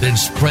nothing better than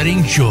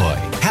spreading joy,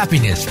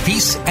 happiness,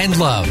 peace, and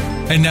love.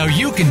 And now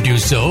you can do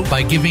so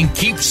by giving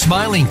Keep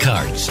Smiling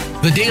cards.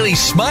 The Daily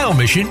Smile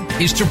mission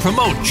is to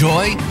promote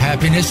joy,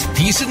 happiness,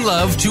 peace, and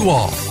love to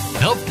all.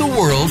 Help the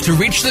world to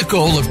reach the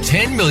goal of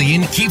 10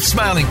 million Keep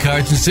Smiling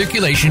cards in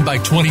circulation by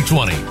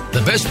 2020.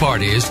 The best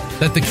part is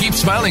that the Keep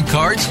Smiling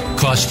cards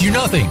cost you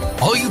nothing.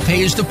 All you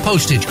pay is the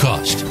postage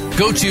cost.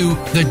 Go to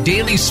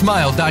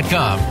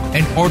thedailysmile.com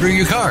and order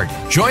your card.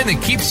 Join the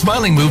Keep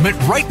Smiling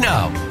movement right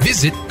now.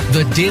 Visit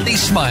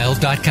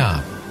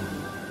thedailysmile.com.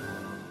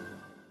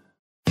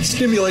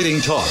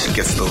 Stimulating talk.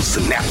 Gets those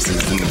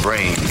synapses in the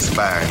brain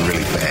firing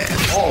really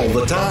fast. All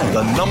the time.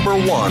 The number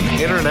one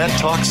internet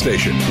talk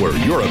station where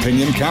your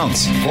opinion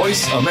counts.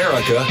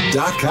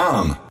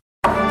 VoiceAmerica.com.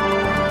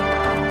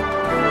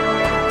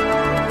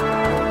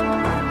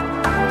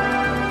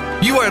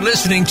 You are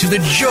listening to The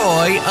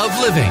Joy of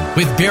Living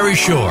with Barry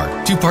Shore.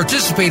 To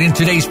participate in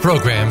today's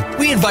program,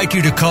 we invite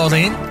you to call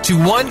in to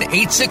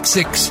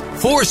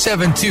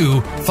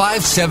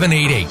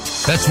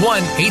 1-866-472-5788. That's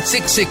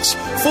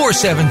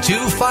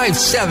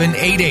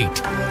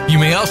 1-866-472-5788. You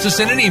may also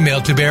send an email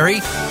to Barry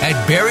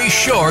at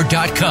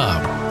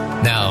barryshore.com.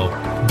 Now,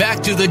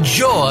 back to The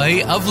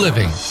Joy of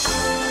Living.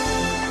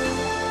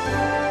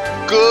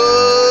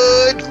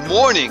 Good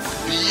morning,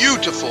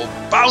 beautiful,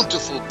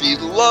 bountiful,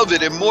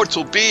 beloved,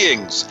 immortal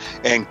beings,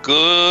 and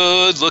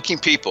good-looking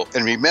people.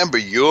 And remember,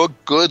 you're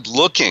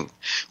good-looking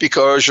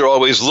because you're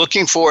always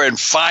looking for and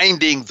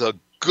finding the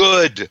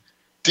good.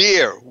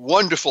 Dear,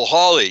 wonderful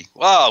Holly.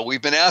 Wow,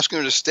 we've been asking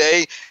her to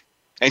stay,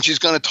 and she's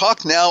going to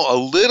talk now a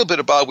little bit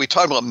about, we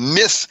talked about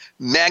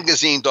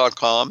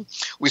MITHmagazine.com.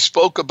 We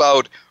spoke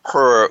about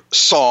her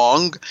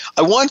song.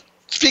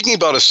 Speaking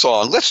about a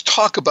song, let's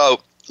talk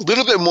about a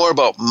little bit more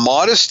about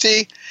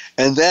modesty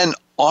and then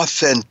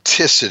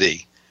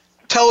authenticity.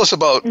 Tell us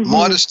about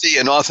modesty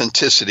and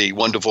authenticity,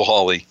 wonderful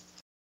Holly.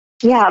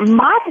 Yeah,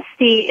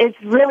 modesty is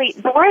really,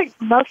 the word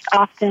most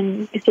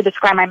often is to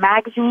describe my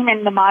magazine,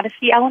 and the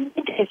modesty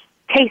element is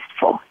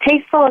tasteful.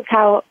 Tasteful is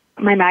how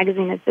my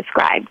magazine is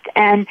described.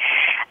 And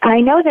I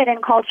know that in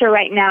culture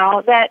right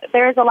now that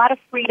there's a lot of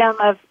freedom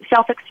of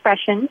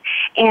self-expression,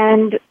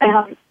 and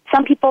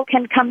some people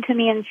can come to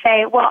me and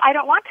say, well, I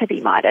don't want to be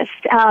modest.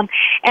 And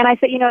I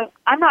said,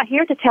 I'm not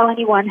here to tell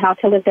anyone how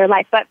to live their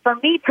life. But for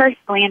me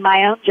personally, in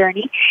my own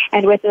journey,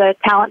 and with the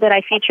talent that I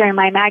feature in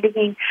my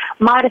magazine,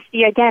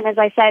 modesty, again, as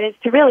I said, is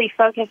to really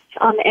focus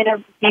on the inner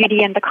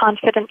beauty and the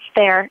confidence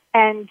there.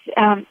 And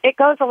it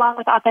goes along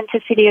with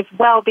authenticity as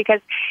well,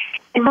 because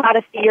in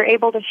modesty, you're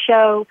able to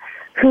show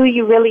who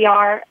you really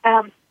are.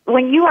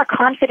 When you are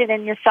confident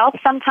in yourself,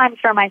 sometimes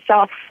for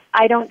myself,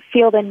 I don't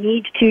feel the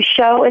need to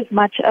show as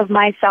much of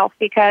myself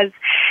because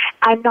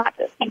I'm not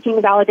seeking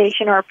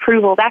validation or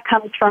approval. That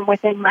comes from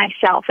within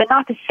myself. And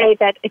not to say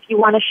that if you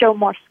want to show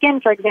more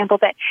skin, for example,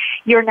 that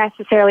you're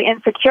necessarily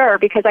insecure,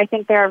 because I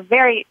think there are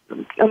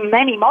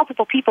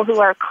multiple people who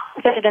are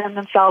confident in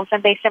themselves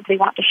and they simply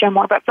want to show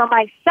more. But for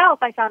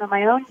myself, I found on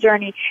my own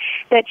journey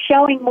that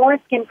showing more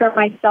skin for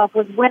myself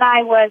was when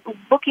I was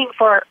looking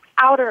for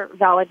outer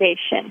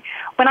validation.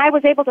 When I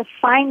was able to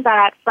find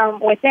that from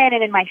within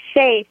and in my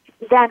faith,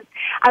 then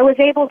I was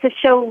able to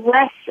show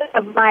less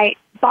of my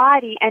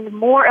body and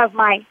more of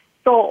my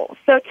soul.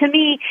 So to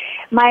me,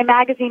 my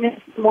magazine is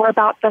more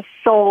about the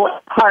soul,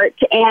 heart,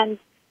 and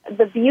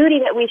the beauty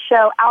that we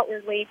show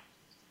outwardly.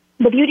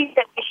 The beauty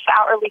that we show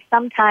outwardly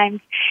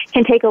sometimes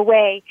can take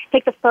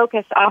the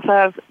focus off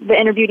of the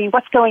inner beauty.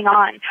 What's going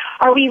on?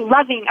 Are we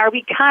loving? Are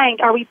we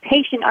kind? Are we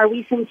patient? Are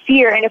we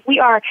sincere? And if we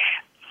are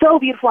so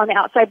beautiful on the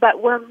outside,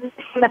 but we're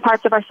missing the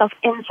parts of ourselves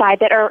inside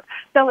that are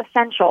so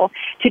essential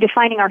to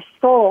defining our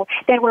soul,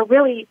 then we're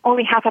really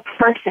only half a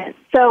person.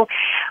 So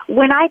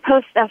when I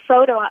post a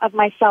photo of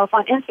myself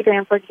on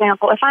Instagram, for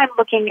example, if I'm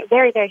looking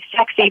very, very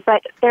sexy,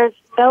 but there's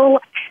no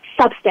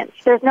substance,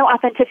 there's no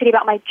authenticity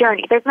about my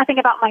journey, there's nothing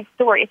about my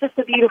story, it's just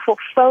a beautiful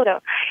photo,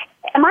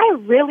 am I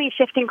really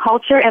shifting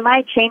culture? Am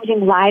I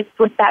changing lives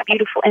with that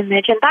beautiful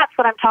image? And that's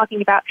what I'm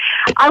talking about.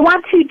 I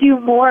want to do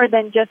more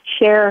than just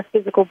share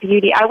physical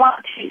beauty. I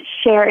want to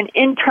share an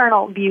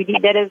internal beauty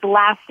that is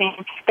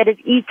lasting, that is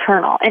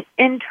eternal, an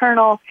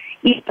eternal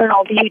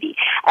beauty.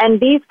 And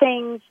these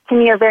things, to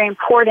me, are very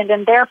important,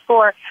 and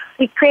therefore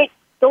we create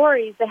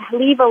stories that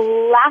leave a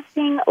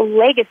lasting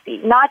legacy,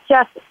 not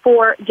just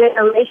for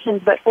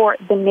generations, but for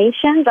the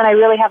nations. And I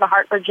really have a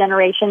heart for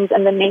generations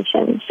and the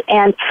nations.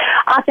 And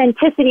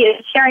authenticity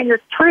is sharing your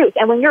truth.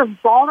 And when you're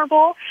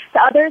vulnerable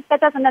to others, that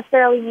doesn't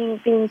necessarily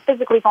mean being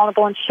physically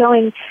vulnerable and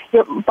showing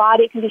your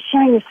body. It can be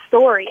sharing your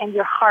story and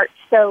your heart.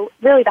 So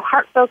really the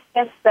heart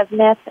focus of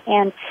myth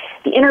and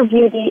the inner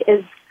beauty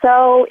is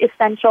so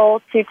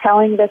essential to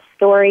telling this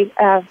story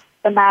of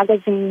the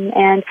magazine,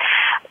 and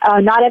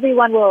not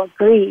everyone will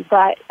agree,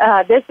 but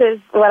this is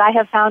what I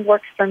have found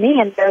works for me,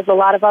 and there's a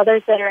lot of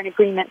others that are in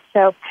agreement.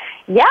 So,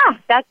 yeah,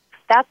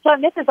 that's what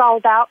MITH is all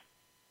about.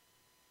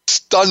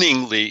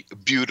 Stunningly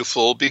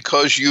beautiful,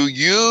 because you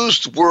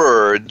used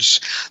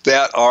words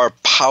that are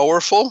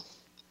powerful,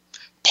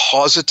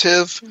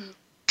 positive,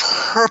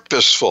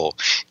 purposeful,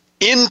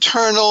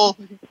 internal,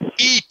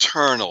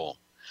 eternal.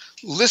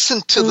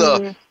 Listen to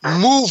the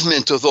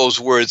movement of those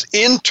words,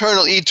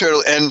 internal,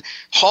 eternal. And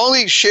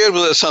Holly shared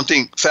with us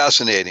something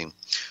fascinating.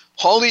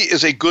 Holly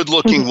is a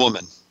good-looking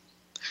woman.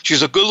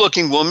 She's a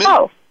good-looking woman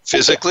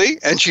physically,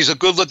 and she's a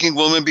good-looking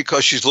woman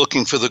because she's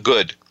looking for the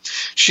good.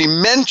 She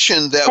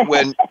mentioned that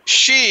when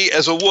she,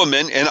 as a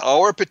woman in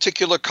our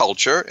particular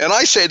culture, and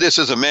I say this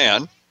as a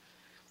man,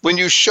 when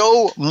you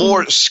show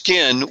more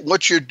skin,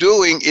 what you're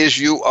doing is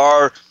you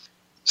are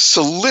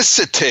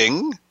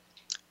soliciting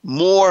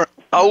more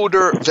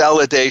outer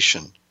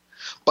validation.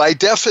 By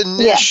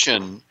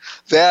definition,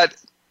 that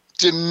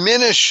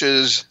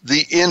diminishes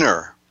the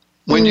inner.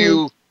 When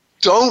you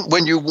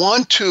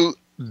want to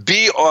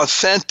be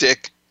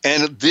authentic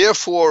and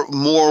therefore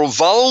more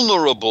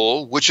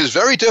vulnerable, which is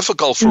very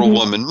difficult for a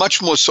woman,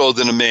 much more so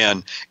than a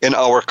man in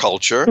our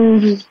culture,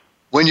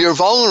 when you're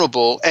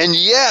vulnerable and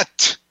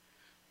yet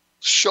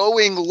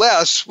showing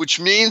less, which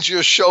means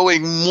you're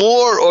showing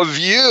more of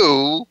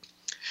you,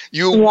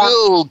 you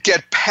will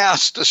get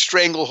past the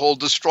stranglehold,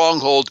 the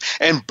stronghold,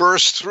 and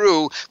burst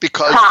through,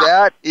 because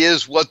that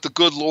is what the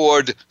good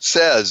Lord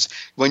says.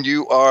 When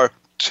you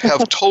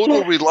have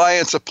total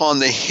reliance upon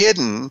the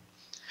hidden,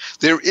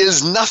 there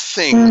is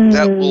nothing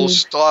that will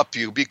stop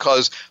you,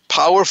 because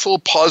powerful,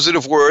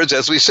 positive words,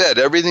 as we said,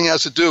 everything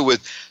has to do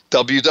with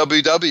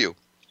WWW.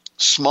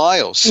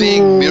 Smile,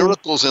 seeing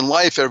miracles in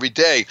life every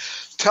day.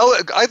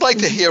 I'd like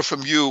to hear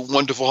from you,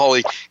 wonderful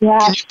Holly.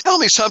 Can you tell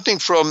me something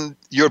from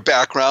your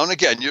background?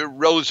 Again, you're a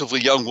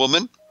relatively young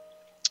woman,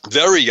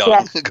 very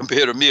young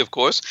compared to me, of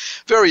course,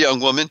 very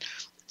young woman.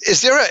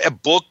 Is there a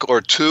book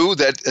or two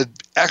that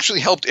actually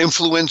helped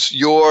influence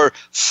your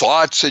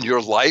thoughts and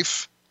your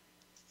life?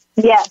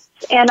 Yes,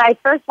 and I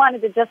first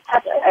wanted to just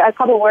touch a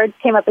couple words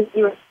came up as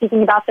you were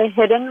speaking about the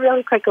hidden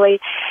really quickly.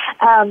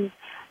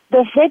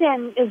 The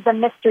hidden is the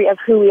mystery of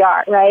who we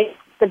are, right?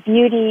 The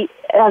beauty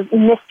of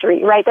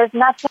mystery, right? There's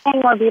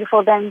nothing more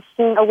beautiful than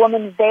seeing a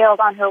woman veiled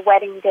on her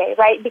wedding day,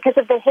 right? Because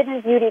of the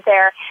hidden beauty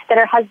there, that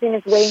her husband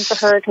is waiting for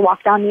her to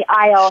walk down the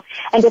aisle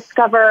and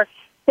discover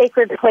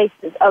sacred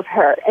places of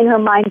her in her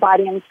mind,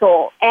 body, and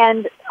soul.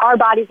 And our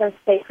bodies are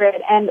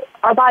sacred, and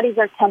our bodies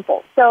are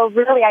temples. So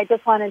really, I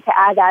just wanted to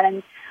add that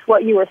in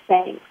what you were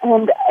saying.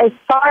 And as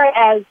far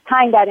as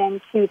tying that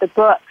into the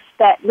books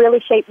that really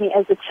shaped me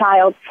as a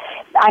child,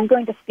 I'm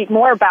going to speak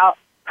more about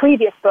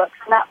previous books,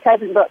 not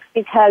present books,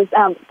 because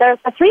there's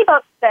the three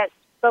books that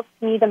spoke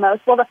to me the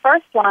most. Well, the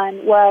first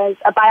one was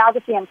a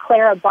biography on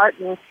Clara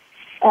Barton,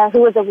 who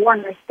was a war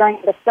nurse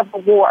during the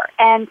Civil War.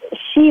 And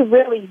she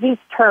really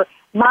used her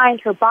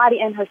mind, her body,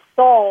 and her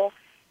soul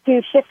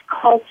to shift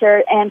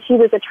culture, and she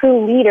was a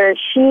true leader.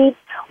 She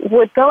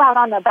would go out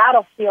on the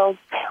battlefield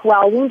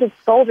while wounded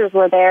soldiers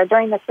were there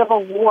during the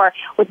Civil War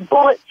with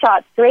bullet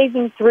shots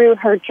grazing through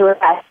her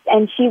dress,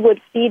 and she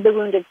would feed the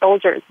wounded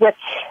soldiers with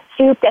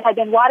soup that had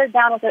been watered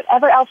down with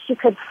whatever else she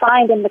could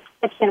find in the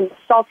kitchen,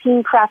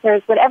 saltine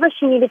crackers, whatever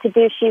she needed to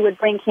do, she would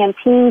bring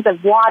canteens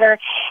of water.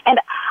 And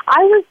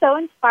I was so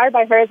inspired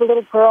by her as a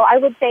little girl. I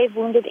would save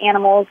wounded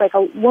animals, like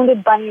a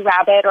wounded bunny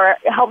rabbit, or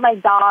help my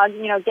dog,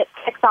 get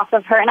ticks off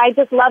of her. And I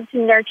just loved to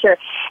nurture.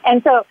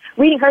 And so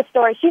reading her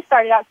story, she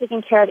started out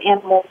taking care of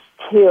animals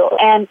too.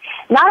 And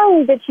not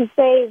only did she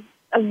save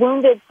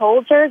wounded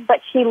soldiers,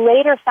 but she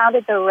later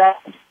founded the Red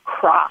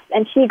Cross,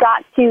 and she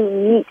got to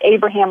meet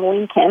Abraham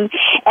Lincoln.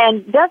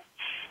 And just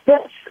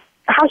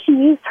how she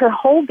used her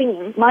whole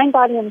being, mind,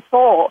 body, and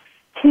soul,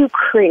 to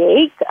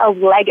create a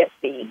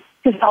legacy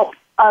to help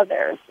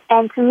others.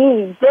 And to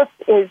me, this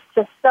is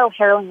just so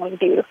harrowingly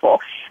beautiful.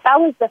 That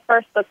was the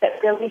first book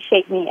that really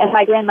shaped me, and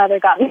my grandmother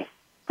got me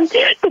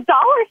the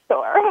dollar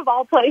store, of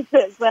all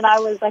places, when I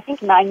was, I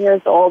think, 9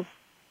 years old.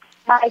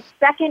 My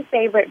second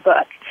favorite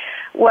book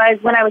was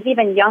when I was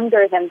even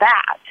younger than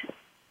that.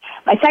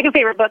 My second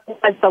favorite book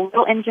was The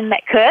Little Engine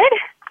That Could.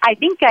 I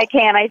think I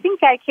can. I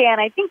think I can.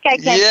 I think I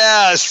can.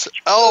 Yes.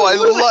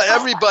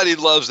 Everybody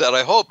loves that,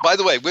 I hope. By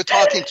the way, we're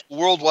talking to a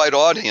worldwide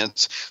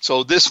audience,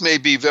 so this may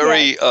be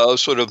very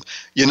sort of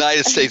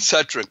United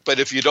States-centric. But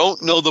if you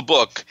don't know the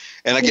book,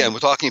 and again, we're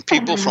talking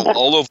people from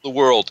all over the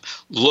world,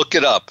 look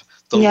it up.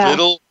 The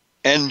Little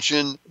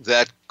Engine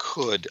That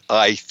Could.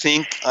 I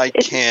think I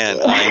can.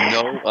 I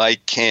know I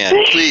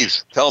can.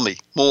 Please tell me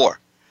more.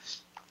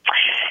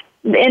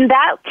 In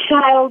that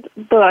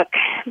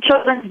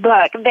children's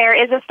book, there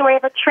is a story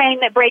of a train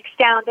that breaks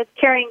down that's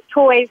carrying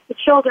toys to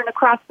children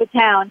across the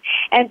town.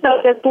 And so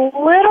this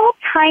little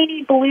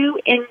tiny blue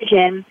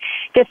engine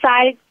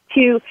decides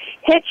to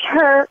hitch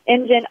her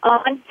engine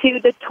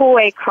onto the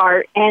toy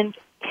cart and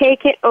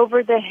take it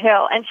over the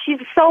hill. And she's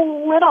so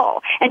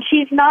little, and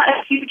she's not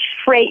a huge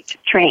freight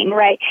train,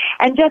 right?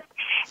 And just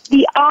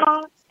the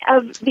awe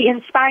of the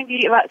inspiring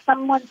beauty about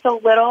someone so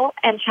little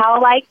and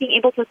childlike being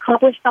able to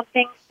accomplish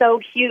something so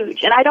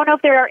huge. And I don't know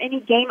if there are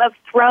any Game of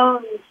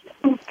Thrones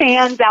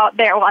fans out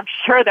there. Well, I'm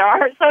sure there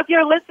are. So if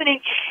you're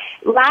listening,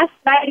 last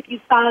night, if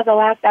you saw the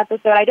last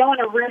episode, I don't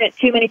want to ruin it,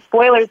 too many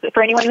spoilers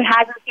for anyone who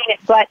hasn't seen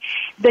it, but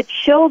the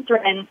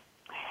children,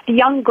 the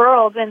young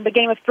girls in the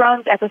Game of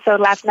Thrones episode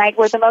last night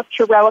were the most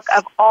heroic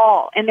of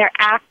all in their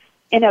acts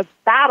in a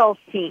battle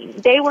scene.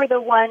 They were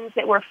the ones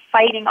that were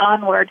fighting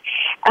onward,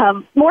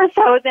 more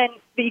so than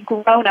the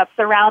grown-ups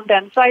around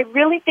them. So I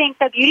really think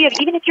the beauty of,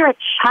 even if you're a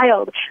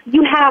child,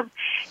 you have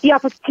the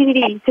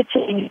opportunity to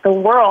change the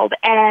world.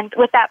 And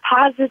with that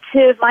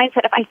positive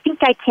mindset of, I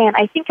think I can,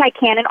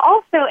 and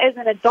also as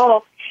an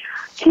adult,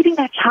 keeping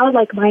that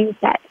childlike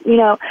mindset,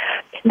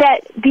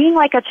 that being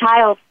like a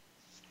child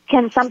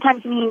can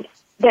sometimes mean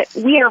that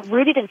we are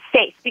rooted in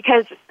faith,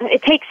 because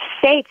it takes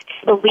faith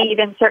to believe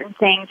in certain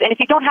things. And if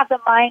you don't have the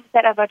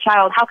mindset of a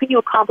child, how can you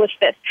accomplish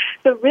this?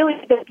 So really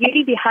the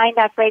beauty behind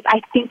that phrase,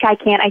 I think I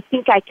can,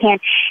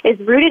 is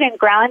rooted and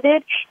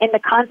grounded in the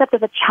concept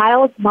of a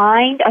child's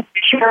mind of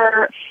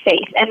pure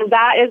faith. And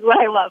that is what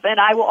I love. And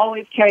I will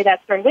always carry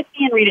that story with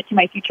me and read it to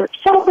my future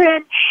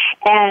children,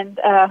 and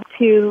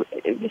to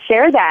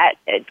share that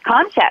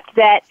concept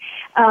that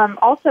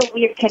also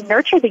we can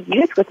nurture the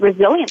youth with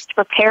resilience to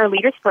prepare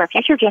leaders for a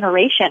future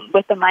generation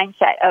with the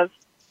mindset of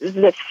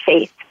the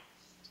faith.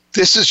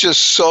 This is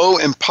just so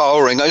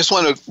empowering. I just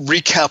want to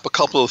recap a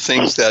couple of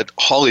things that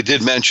Holly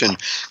did mention.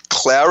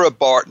 Clara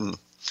Barton.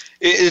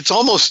 It's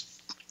almost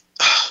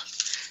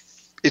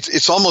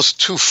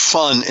too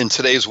fun in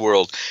today's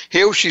world.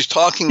 Here she's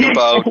talking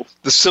about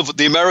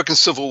the American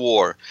Civil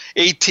War,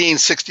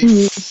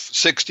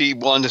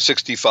 1861 to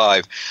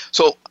 65.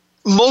 So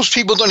most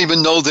people don't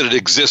even know that it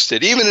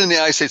existed, even in the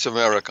United States of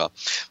America.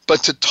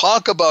 But to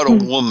talk about a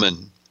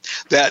woman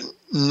that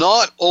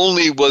not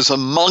only was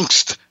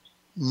amongst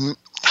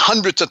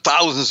hundreds of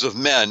thousands of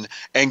men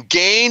and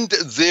gained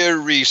their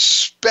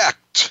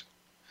respect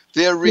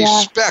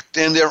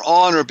and their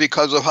honor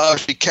because of how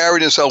she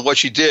carried herself, what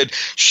she did.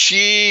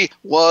 She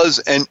was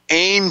an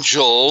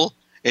angel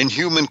in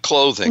human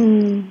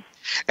clothing.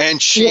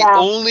 And she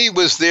only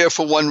was there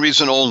for one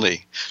reason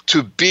only,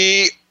 to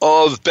be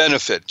of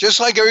benefit. Just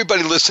like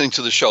everybody listening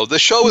to the show. The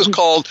show is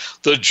called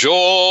The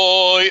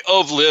Joy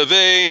of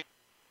Living.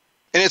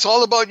 And it's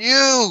all about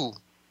you.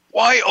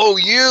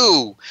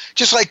 Y-O-U.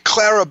 Just like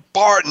Clara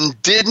Barton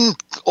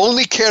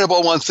only cared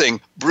about one thing,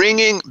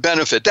 bringing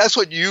benefit. That's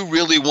what you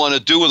really want to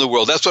do in the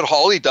world. That's what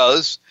Holly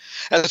does.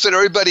 And that's what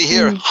everybody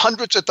here,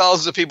 hundreds of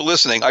thousands of people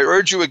listening. I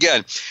urge you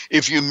again,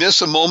 if you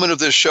miss a moment of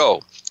this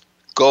show,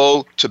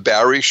 go to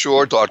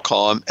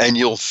barryshore.com and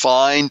you'll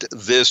find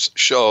this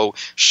show.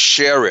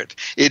 Share it.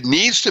 It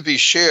needs to be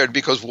shared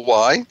because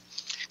why?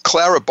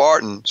 Clara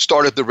Barton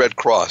started the Red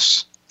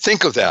Cross.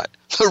 Think of that.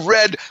 The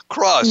Red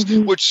Cross,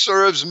 which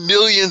serves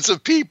millions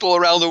of people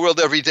around the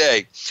world every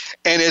day.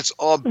 And it's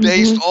all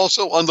based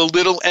also on the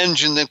little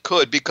engine that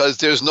could, because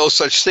there's no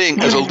such thing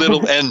as a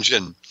little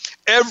engine.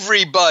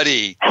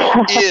 Everybody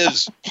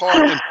is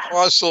part and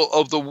parcel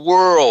of the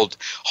world.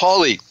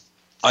 Holly,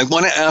 I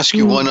want to ask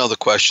you one other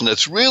question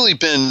that's really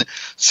been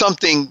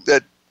something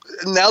that,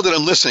 now that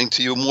I'm listening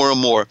to you more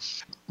and more,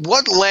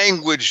 what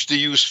language do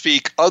you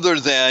speak other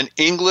than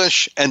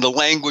English and the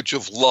language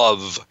of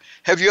love?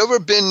 Have you ever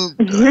been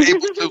able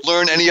to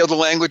learn any other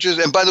languages?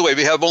 And by the way,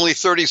 we have only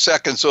 30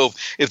 seconds, so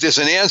if there's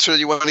an answer that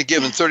you want to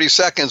give in 30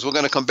 seconds, we're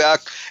going to come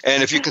back.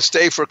 And if you can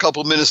stay for a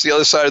couple of minutes the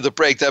other side of the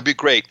break, that'd be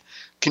great.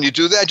 Can you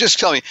do that? Just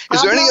tell me,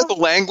 is there any other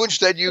language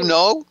that you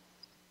know?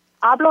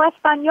 Hablo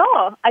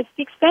español. I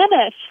speak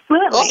Spanish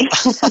fluently.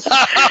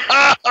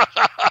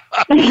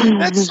 Oh.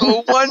 That's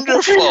so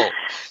wonderful.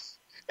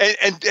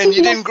 And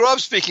you didn't grow up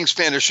speaking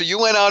Spanish, so you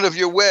went out of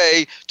your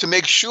way to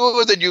make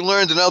sure that you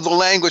learned another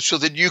language so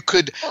that you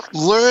could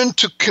learn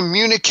to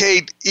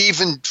communicate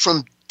even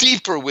from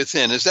deeper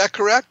within. Is that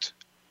correct?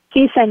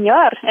 Sí,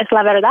 señor. Es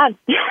la verdad.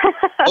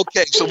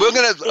 Okay, so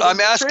I'm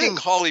asking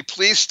Holly,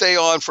 please stay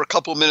on for a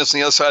couple of minutes on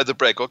the other side of the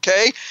break,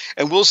 okay?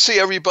 And we'll see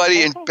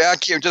everybody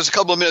back here in just a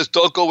couple of minutes.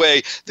 Don't go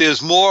away.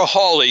 There's more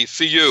Holly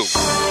for you.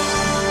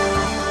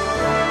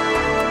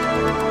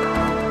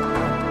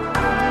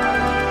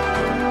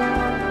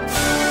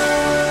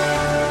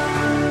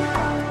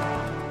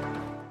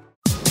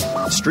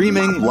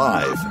 Streaming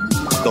live,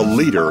 the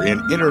leader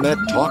in Internet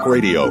talk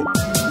radio,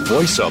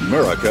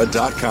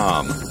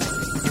 voiceamerica.com.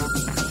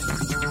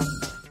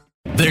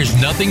 There's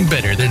nothing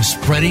better than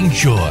spreading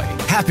joy,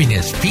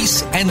 happiness,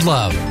 peace, and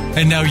love.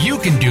 And now you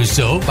can do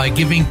so by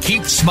giving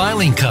Keep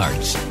Smiling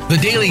cards. The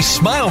Daily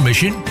Smile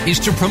mission is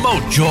to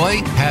promote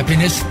joy,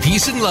 happiness,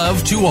 peace, and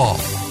love to all.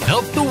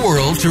 Help the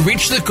world to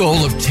reach the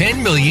goal of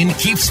 10 million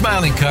Keep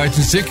Smiling cards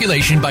in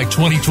circulation by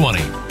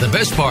 2020. The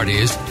best part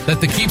is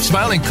that the Keep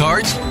Smiling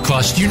cards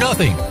cost you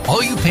nothing.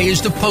 All you pay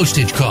is the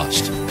postage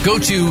cost. Go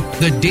to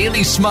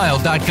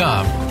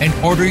thedailysmile.com and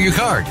order your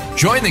card.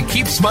 Join the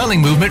Keep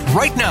Smiling movement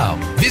right now.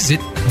 Visit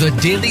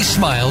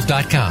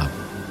thedailysmile.com.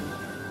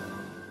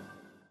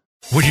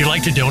 Would you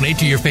like to donate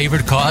to your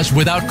favorite cause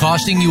without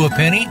costing you a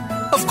penny?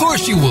 Of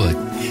course you would.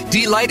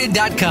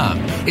 Delighted.com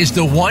is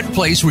the one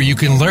place where you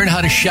can learn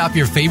how to shop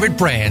your favorite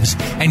brands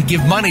and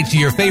give money to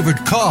your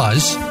favorite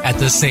cause at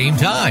the same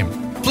time.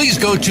 Please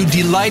go to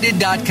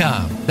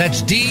Delighted.com.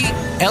 That's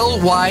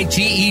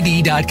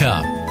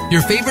DLYTED.com.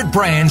 Your favorite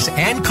brands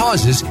and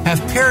causes have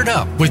paired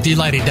up with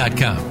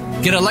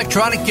Delighted.com. Get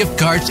electronic gift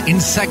cards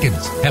in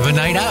seconds. Have a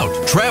night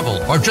out,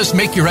 travel, or just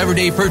make your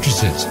everyday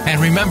purchases.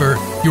 And remember,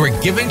 you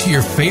are giving to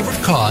your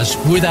favorite cause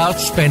without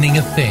spending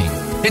a thing.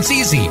 It's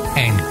easy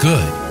and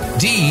good.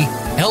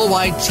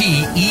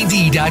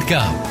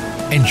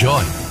 DLYTED.com.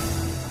 Enjoy.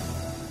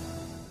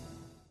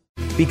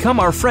 Become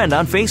our friend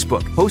on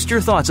Facebook. Post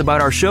your thoughts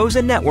about our shows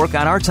and network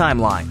on our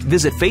timeline.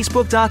 Visit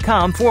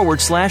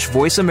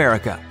Facebook.com/Voice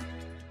America.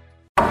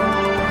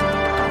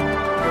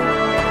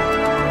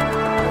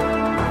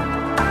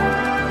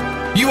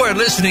 You are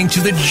listening to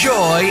The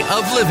Joy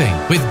of Living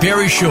with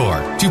Barry Shore.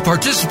 To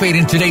participate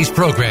in today's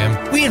program,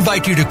 we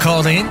invite you to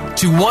call in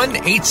to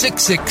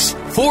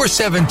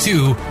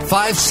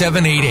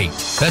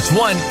 1-866-472-5788. That's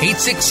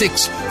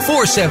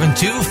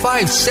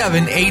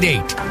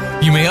 1-866-472-5788.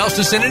 You may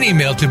also send an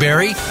email to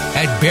Barry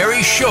at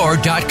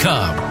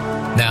barryshore.com.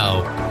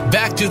 Now,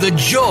 back to The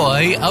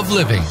Joy of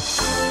Living.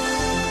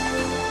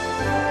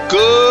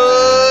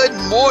 Good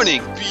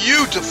morning,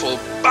 beautiful,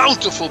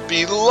 bountiful,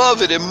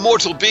 beloved,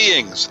 immortal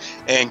beings,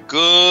 and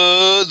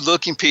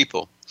good-looking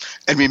people.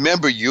 And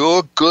remember,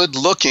 you're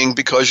good-looking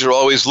because you're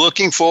always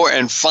looking for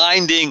and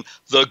finding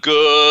the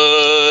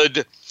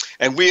good.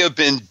 And we have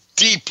been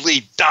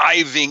deeply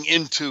diving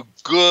into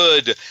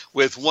good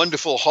with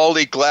wonderful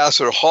Holly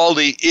Glasser.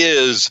 Holly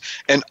is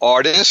an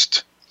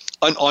artist,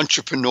 an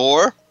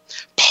entrepreneur,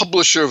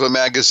 publisher of a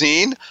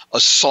magazine, a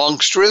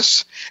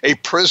songstress, a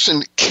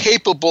person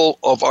capable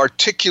of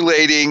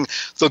articulating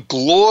the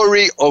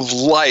glory of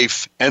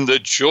life and the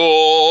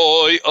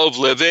joy of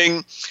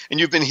living. And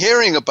you've been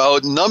hearing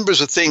about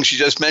numbers of things. She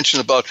just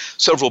mentioned about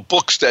several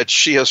books that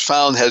she has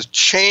found has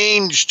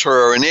changed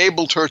her,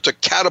 enabled her to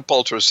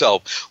catapult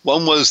herself.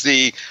 One was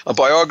a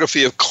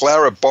biography of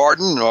Clara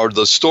Barton, or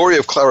the story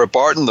of Clara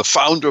Barton, the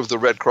founder of the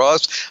Red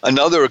Cross.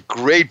 Another, a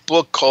great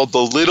book called The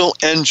Little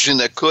Engine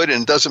That Could.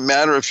 And it doesn't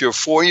matter if you're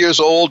 4 years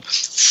old,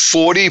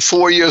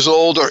 44 years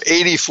old, or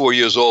 84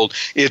 years old.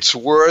 It's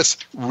worth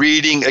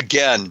reading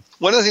again.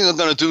 One of the things I'm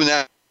going to do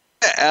now,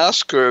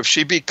 ask her if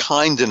she'd be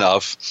kind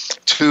enough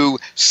to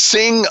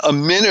sing a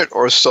minute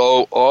or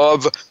so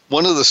of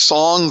one of the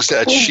songs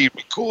that she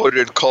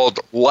recorded called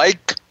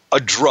Like a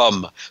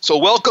Drum. So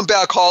welcome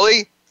back,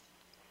 Holly.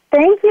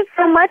 Thank you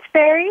so much,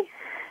 Barry.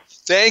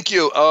 Thank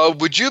you.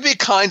 Would you be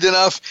kind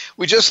enough?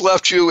 We just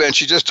left you, and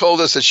she just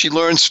told us that she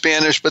learned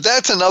Spanish, but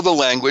that's another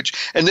language.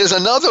 And there's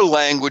another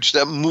language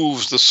that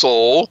moves the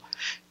soul,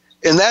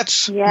 and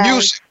that's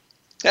music.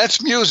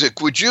 That's music.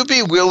 Would you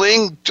be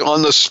willing,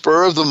 on the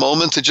spur of the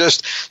moment, to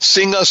just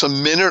sing us a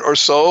minute or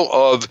so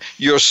of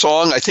your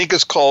song? I think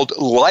it's called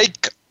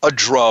Like a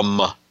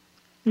Drum.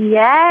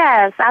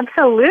 Yes,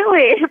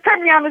 absolutely. You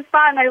put me on the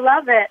spot, and I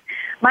love it.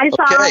 My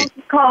song is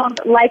called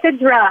Like a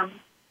Drum.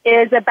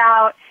 It is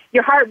about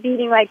your heart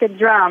beating like a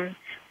drum.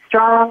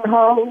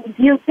 Strongholds,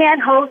 you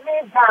can't hold me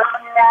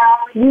down now.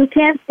 You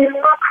can't steal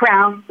my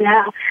crown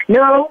now.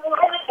 No, no,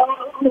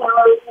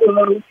 no,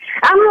 no.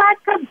 I'm like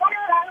a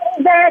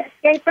bird that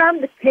escaped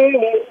from the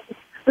cage.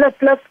 Look,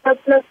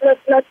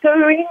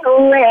 fluttering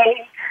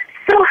away.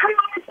 So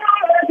high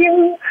above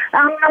you,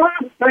 I'm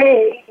not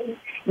afraid.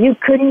 You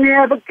could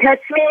never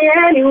catch me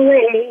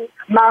anyway.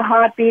 My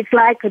heart beats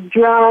like a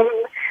drum.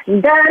 Da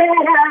da da da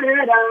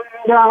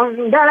dum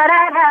dum, da da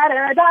da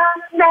da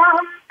dum dum,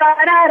 da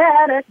da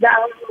da da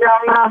dum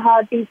dum. My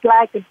heart beats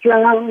like a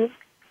drum.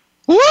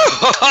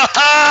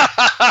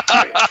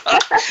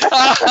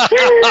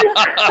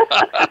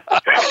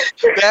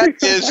 That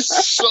is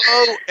so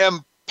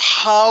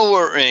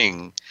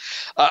empowering.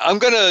 I'm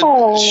going to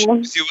share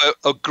with you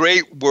a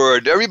great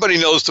word. Everybody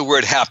knows the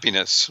word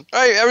happiness,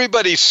 right?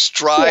 Everybody's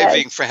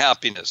striving for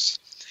happiness.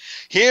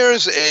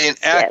 Here's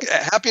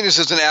happiness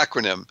is an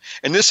acronym,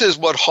 and this is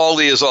what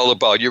Holly is all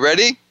about. You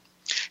ready?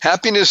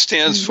 Happiness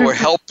stands for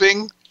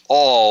helping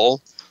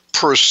all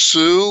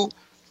pursue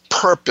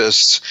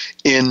purpose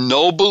in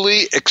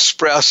nobly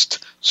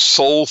expressed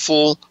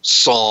soulful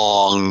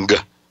song.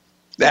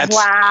 That's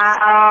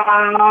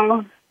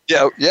wow.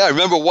 Yeah.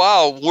 Remember,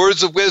 wow,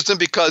 words of wisdom,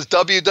 because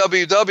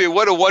www,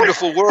 what a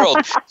wonderful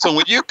world. So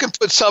when you can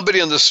put somebody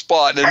on the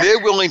spot and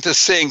they're willing to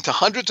sing to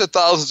hundreds of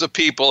thousands of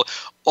people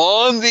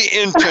on the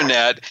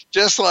internet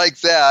just like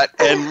that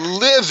and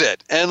live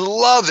it and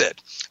love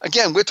it.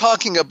 Again, we're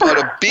talking about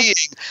a being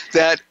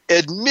that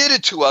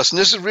admitted to us, and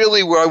this is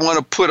really where I want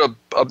to put an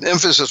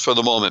emphasis for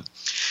the moment.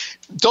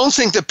 Don't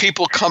think that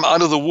people come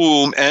out of the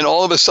womb and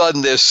all of a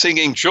sudden they're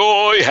singing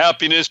joy,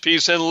 happiness,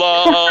 peace, and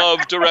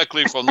love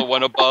directly from the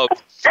one above.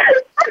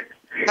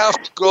 You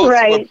have to go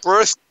through a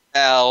birth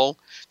canal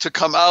to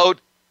come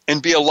out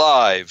and be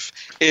alive.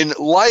 In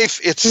life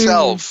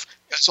itself,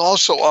 It's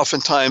also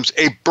oftentimes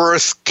a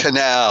birth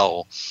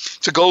canal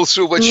to go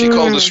through what she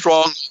called a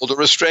stronghold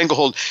or a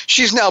stranglehold.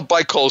 She's now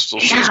bicoastal.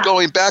 She's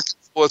going back and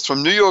forth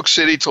from New York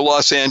City to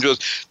Los Angeles,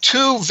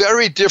 two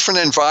very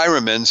different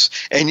environments,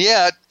 and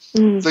yet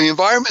the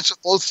environments are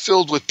both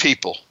filled with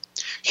people,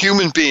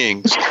 human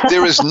beings.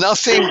 There is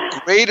nothing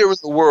greater in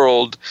the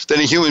world than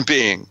a human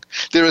being.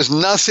 There is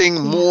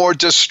nothing more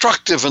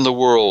destructive in the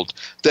world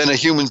than a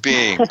human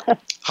being.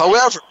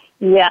 However,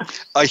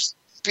 a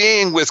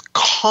being with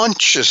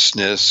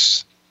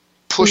consciousness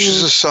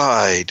pushes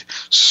aside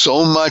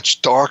so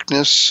much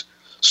darkness,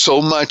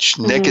 so much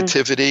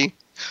negativity,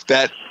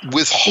 that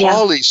with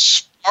Holly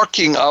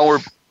sparking our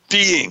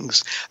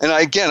beings, and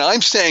again,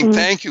 I'm saying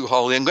thank you,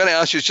 Holly. I'm going to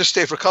ask you to just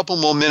stay for a couple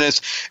more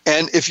minutes,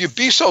 and if you'd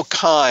be so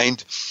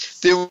kind,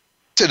 there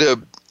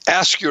to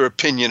ask your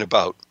opinion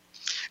about,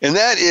 and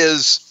that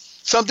is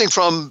something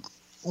from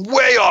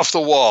way off the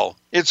wall.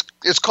 It's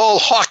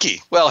called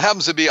hockey. Well, it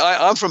happens to be,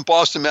 I'm from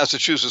Boston,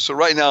 Massachusetts, so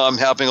right now I'm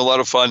having a lot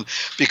of fun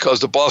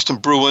because the Boston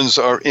Bruins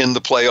are in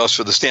the playoffs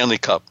for the Stanley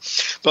Cup.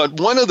 But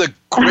one of the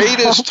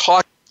greatest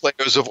hockey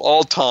players of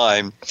all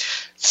time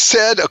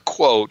said a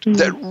quote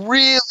that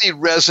really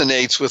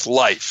resonates with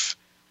life.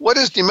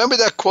 Do you remember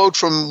that quote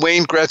from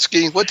Wayne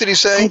Gretzky? What did he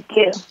say? I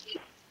do.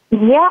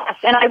 Yes,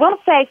 and I will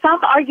say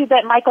some argue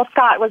that Michael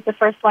Scott was the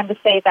first one to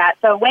say that.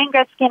 So Wayne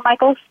Gretzky and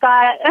Michael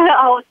Scott,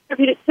 I'll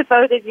attribute it to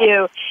both of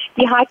you.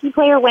 The hockey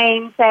player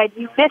Wayne said,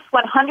 "You miss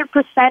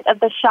 100%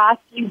 of the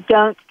shots you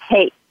don't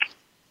take."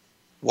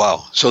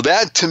 Wow. So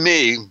that to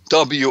me,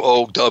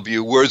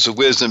 WOW, words of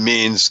wisdom,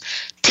 means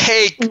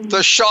take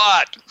the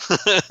shot.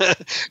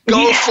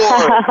 Go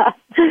for it.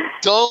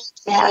 Don't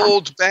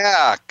hold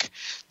back.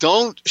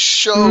 Don't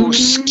show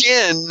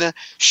skin,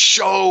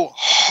 show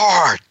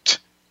heart.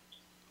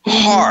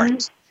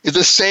 Heart is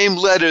the same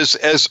letters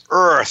as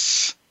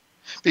earth,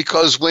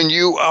 because when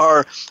you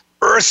are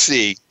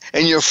earthy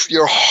and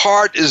your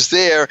heart is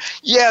there,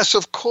 yes,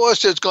 of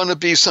course there's going to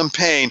be some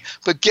pain,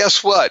 but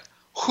guess what?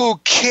 Who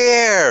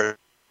cares?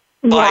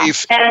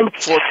 Life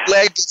for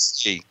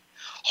legacy.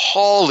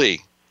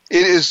 Holly,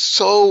 it is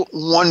so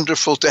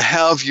wonderful to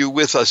have you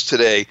with us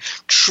today.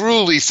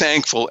 Truly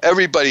thankful.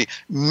 Everybody,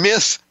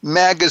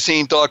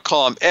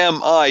 MITHmagazine.com,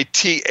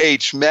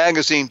 MITH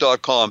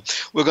magazine.com.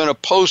 We're going to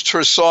post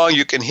her song.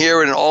 You can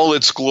hear it in all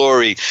its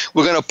glory.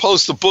 We're going to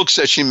post the books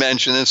that she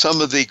mentioned and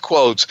some of the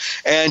quotes.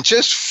 And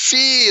just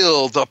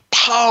feel the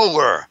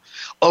power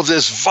of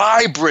this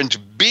vibrant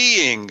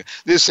being,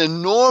 this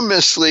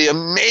enormously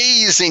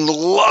amazing,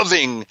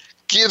 loving,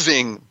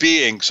 giving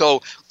being.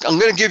 So I'm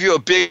going to give you a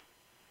big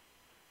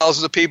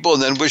thousands of people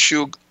and then wish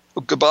you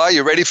goodbye.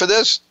 You ready for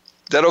this? Is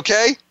that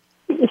okay?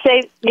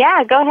 Say,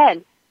 yeah, go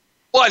ahead.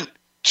 1,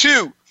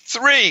 2,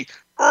 3.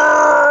 I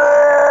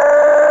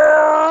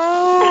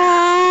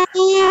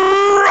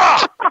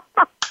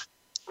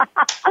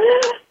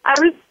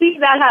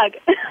received that hug.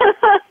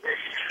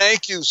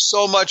 Thank you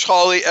so much,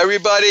 Holly.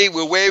 Everybody,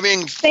 we're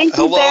waving. Thank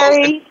you, hello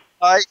Barry.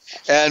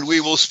 and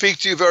we will speak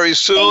to you very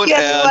soon. Thank you,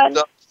 everyone.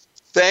 And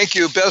thank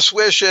you. Best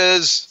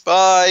wishes.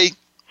 Bye.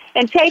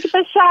 And take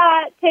the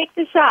shot. Take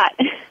the shot.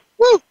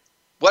 Woo!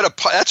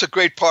 That's a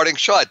great parting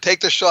shot.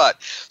 Take the shot.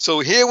 So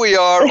here we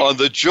are on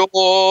The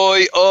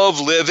Joy of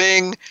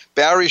Living.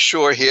 Barry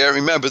Shore here.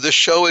 Remember, this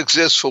show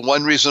exists for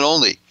one reason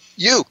only.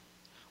 You.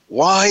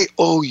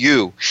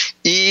 YOUEWE.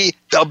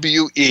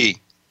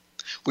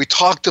 We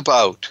talked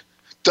about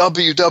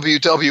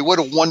WWW. What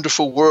a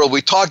wonderful world.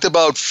 We talked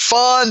about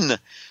fun.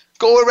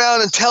 Go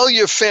around and tell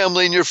your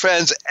family and your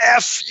friends,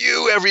 F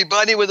you,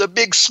 everybody, with a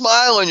big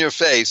smile on your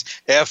face.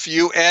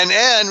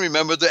 FUNN.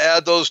 Remember to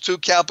add those two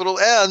capital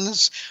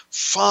N's.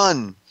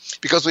 Fun.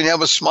 Because when you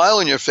have a smile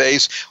on your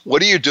face,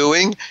 what are you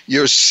doing?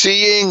 You're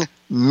seeing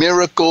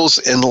miracles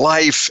in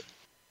life.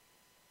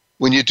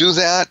 When you do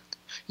that,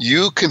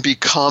 you can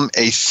become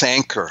a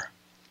thanker.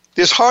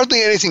 There's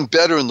hardly anything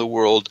better in the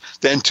world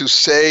than to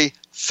say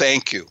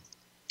thank you.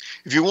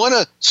 If you want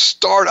to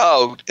start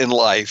out in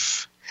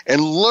life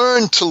and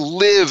learn to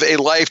live a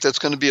life that's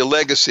going to be a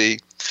legacy,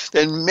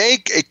 then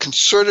make a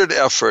concerted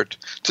effort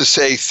to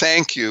say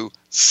thank you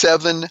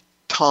 7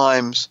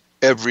 times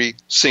every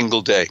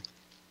single day.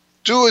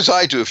 Do as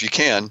I do if you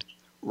can.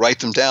 Write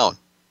them down.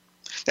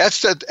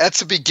 That's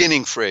the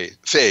beginning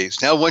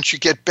phase. Now, once you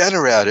get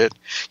better at it,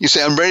 you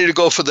say, I'm ready to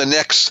go for the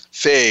next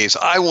phase.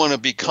 I want to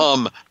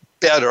become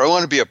better. I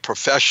want to be a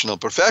professional.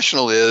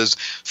 Professional is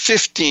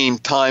 15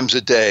 times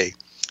a day.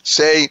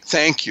 Say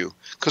thank you.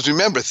 Because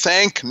remember,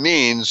 thank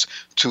means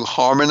to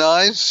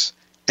harmonize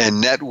and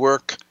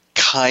network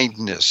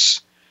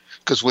kindness.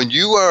 Because when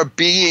you are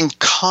being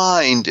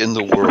kind in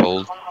the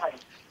world,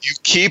 you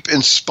keep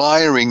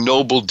inspiring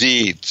noble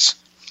deeds.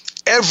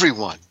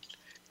 Everyone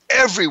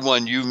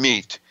you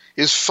meet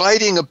is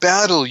fighting a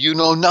battle you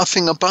know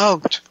nothing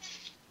about.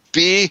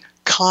 Be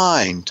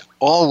kind,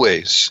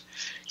 always.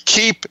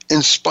 Keep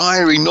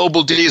inspiring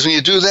noble deeds. When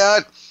you do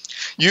that,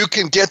 you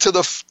can get to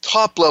the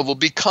top level,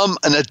 become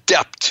an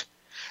adept.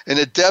 An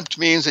adept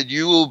means that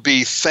you will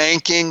be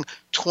thanking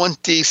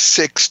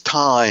 26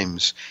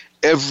 times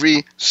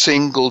every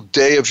single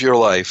day of your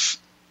life.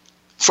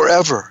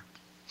 forever.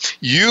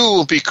 You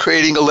will be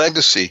creating a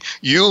legacy.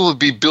 You will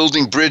be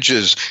building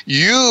bridges.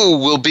 You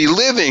will be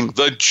living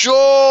the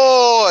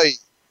joy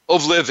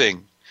of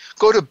living.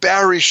 Go to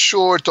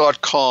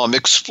barryshore.com,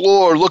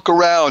 explore, look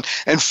around,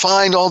 and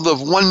find all the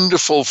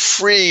wonderful,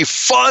 free,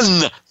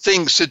 fun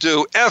things to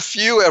do. F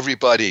you,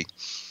 everybody.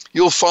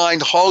 You'll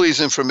find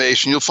Holly's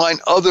information. You'll find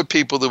other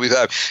people that we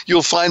have.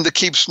 You'll find the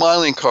Keep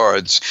Smiling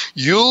cards.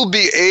 You'll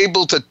be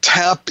able to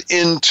tap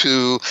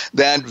into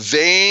that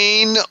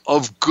vein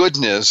of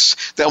goodness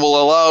that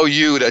will allow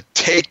you to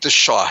take the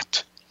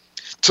shot,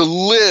 to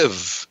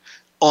live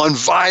on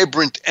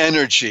vibrant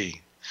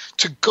energy,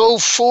 to go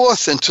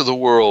forth into the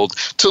world,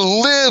 to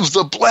live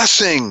the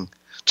blessing,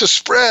 to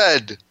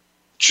spread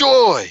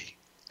joy,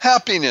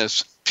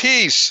 happiness,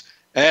 peace,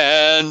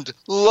 and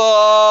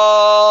love.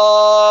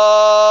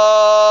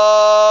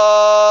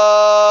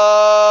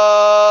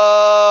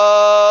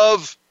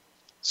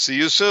 See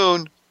you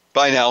soon.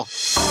 Bye now.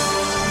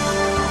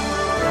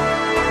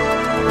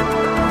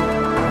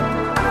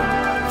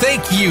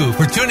 Thank you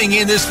for tuning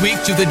in this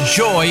week to The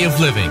Joy of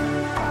Living.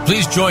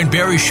 Please join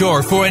Barry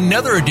Shore for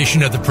another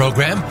edition of the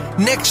program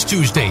next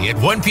Tuesday at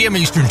 1 p.m.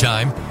 Eastern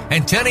Time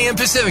and 10 a.m.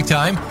 Pacific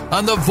Time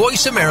on the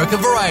Voice America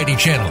Variety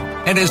Channel.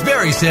 And as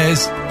Barry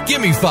says,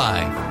 give me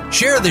 5.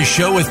 Share this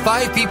show with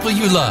 5 people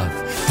you love.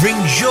 Bring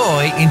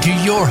joy into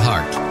your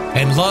heart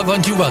and love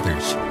unto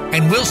others.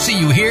 And we'll see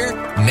you here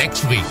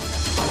next week.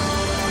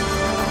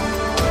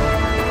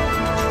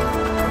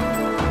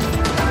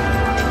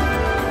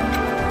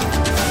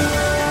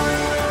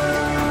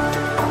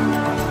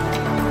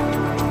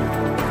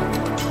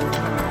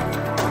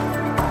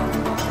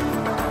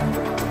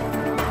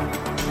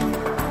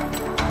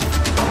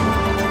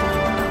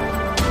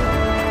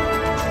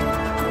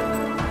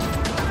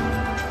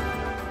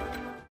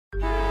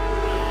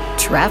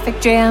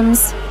 Traffic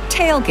jams,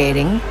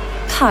 tailgating,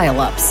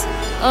 pile-ups.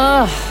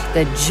 Ugh,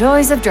 the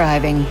joys of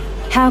driving.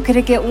 How could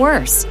it get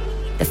worse?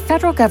 The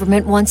federal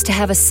government wants to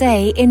have a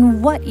say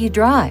in what you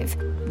drive.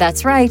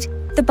 That's right.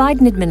 The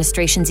Biden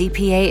administration's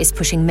EPA is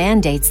pushing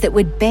mandates that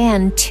would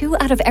ban 2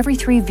 out of every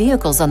 3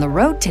 vehicles on the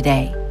road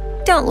today.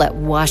 Don't let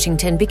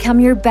Washington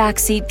become your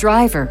backseat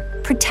driver.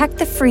 Protect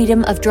the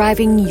freedom of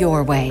driving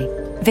your way.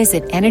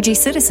 Visit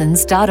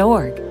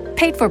EnergyCitizens.org.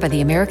 Paid for by the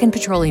American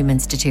Petroleum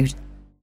Institute.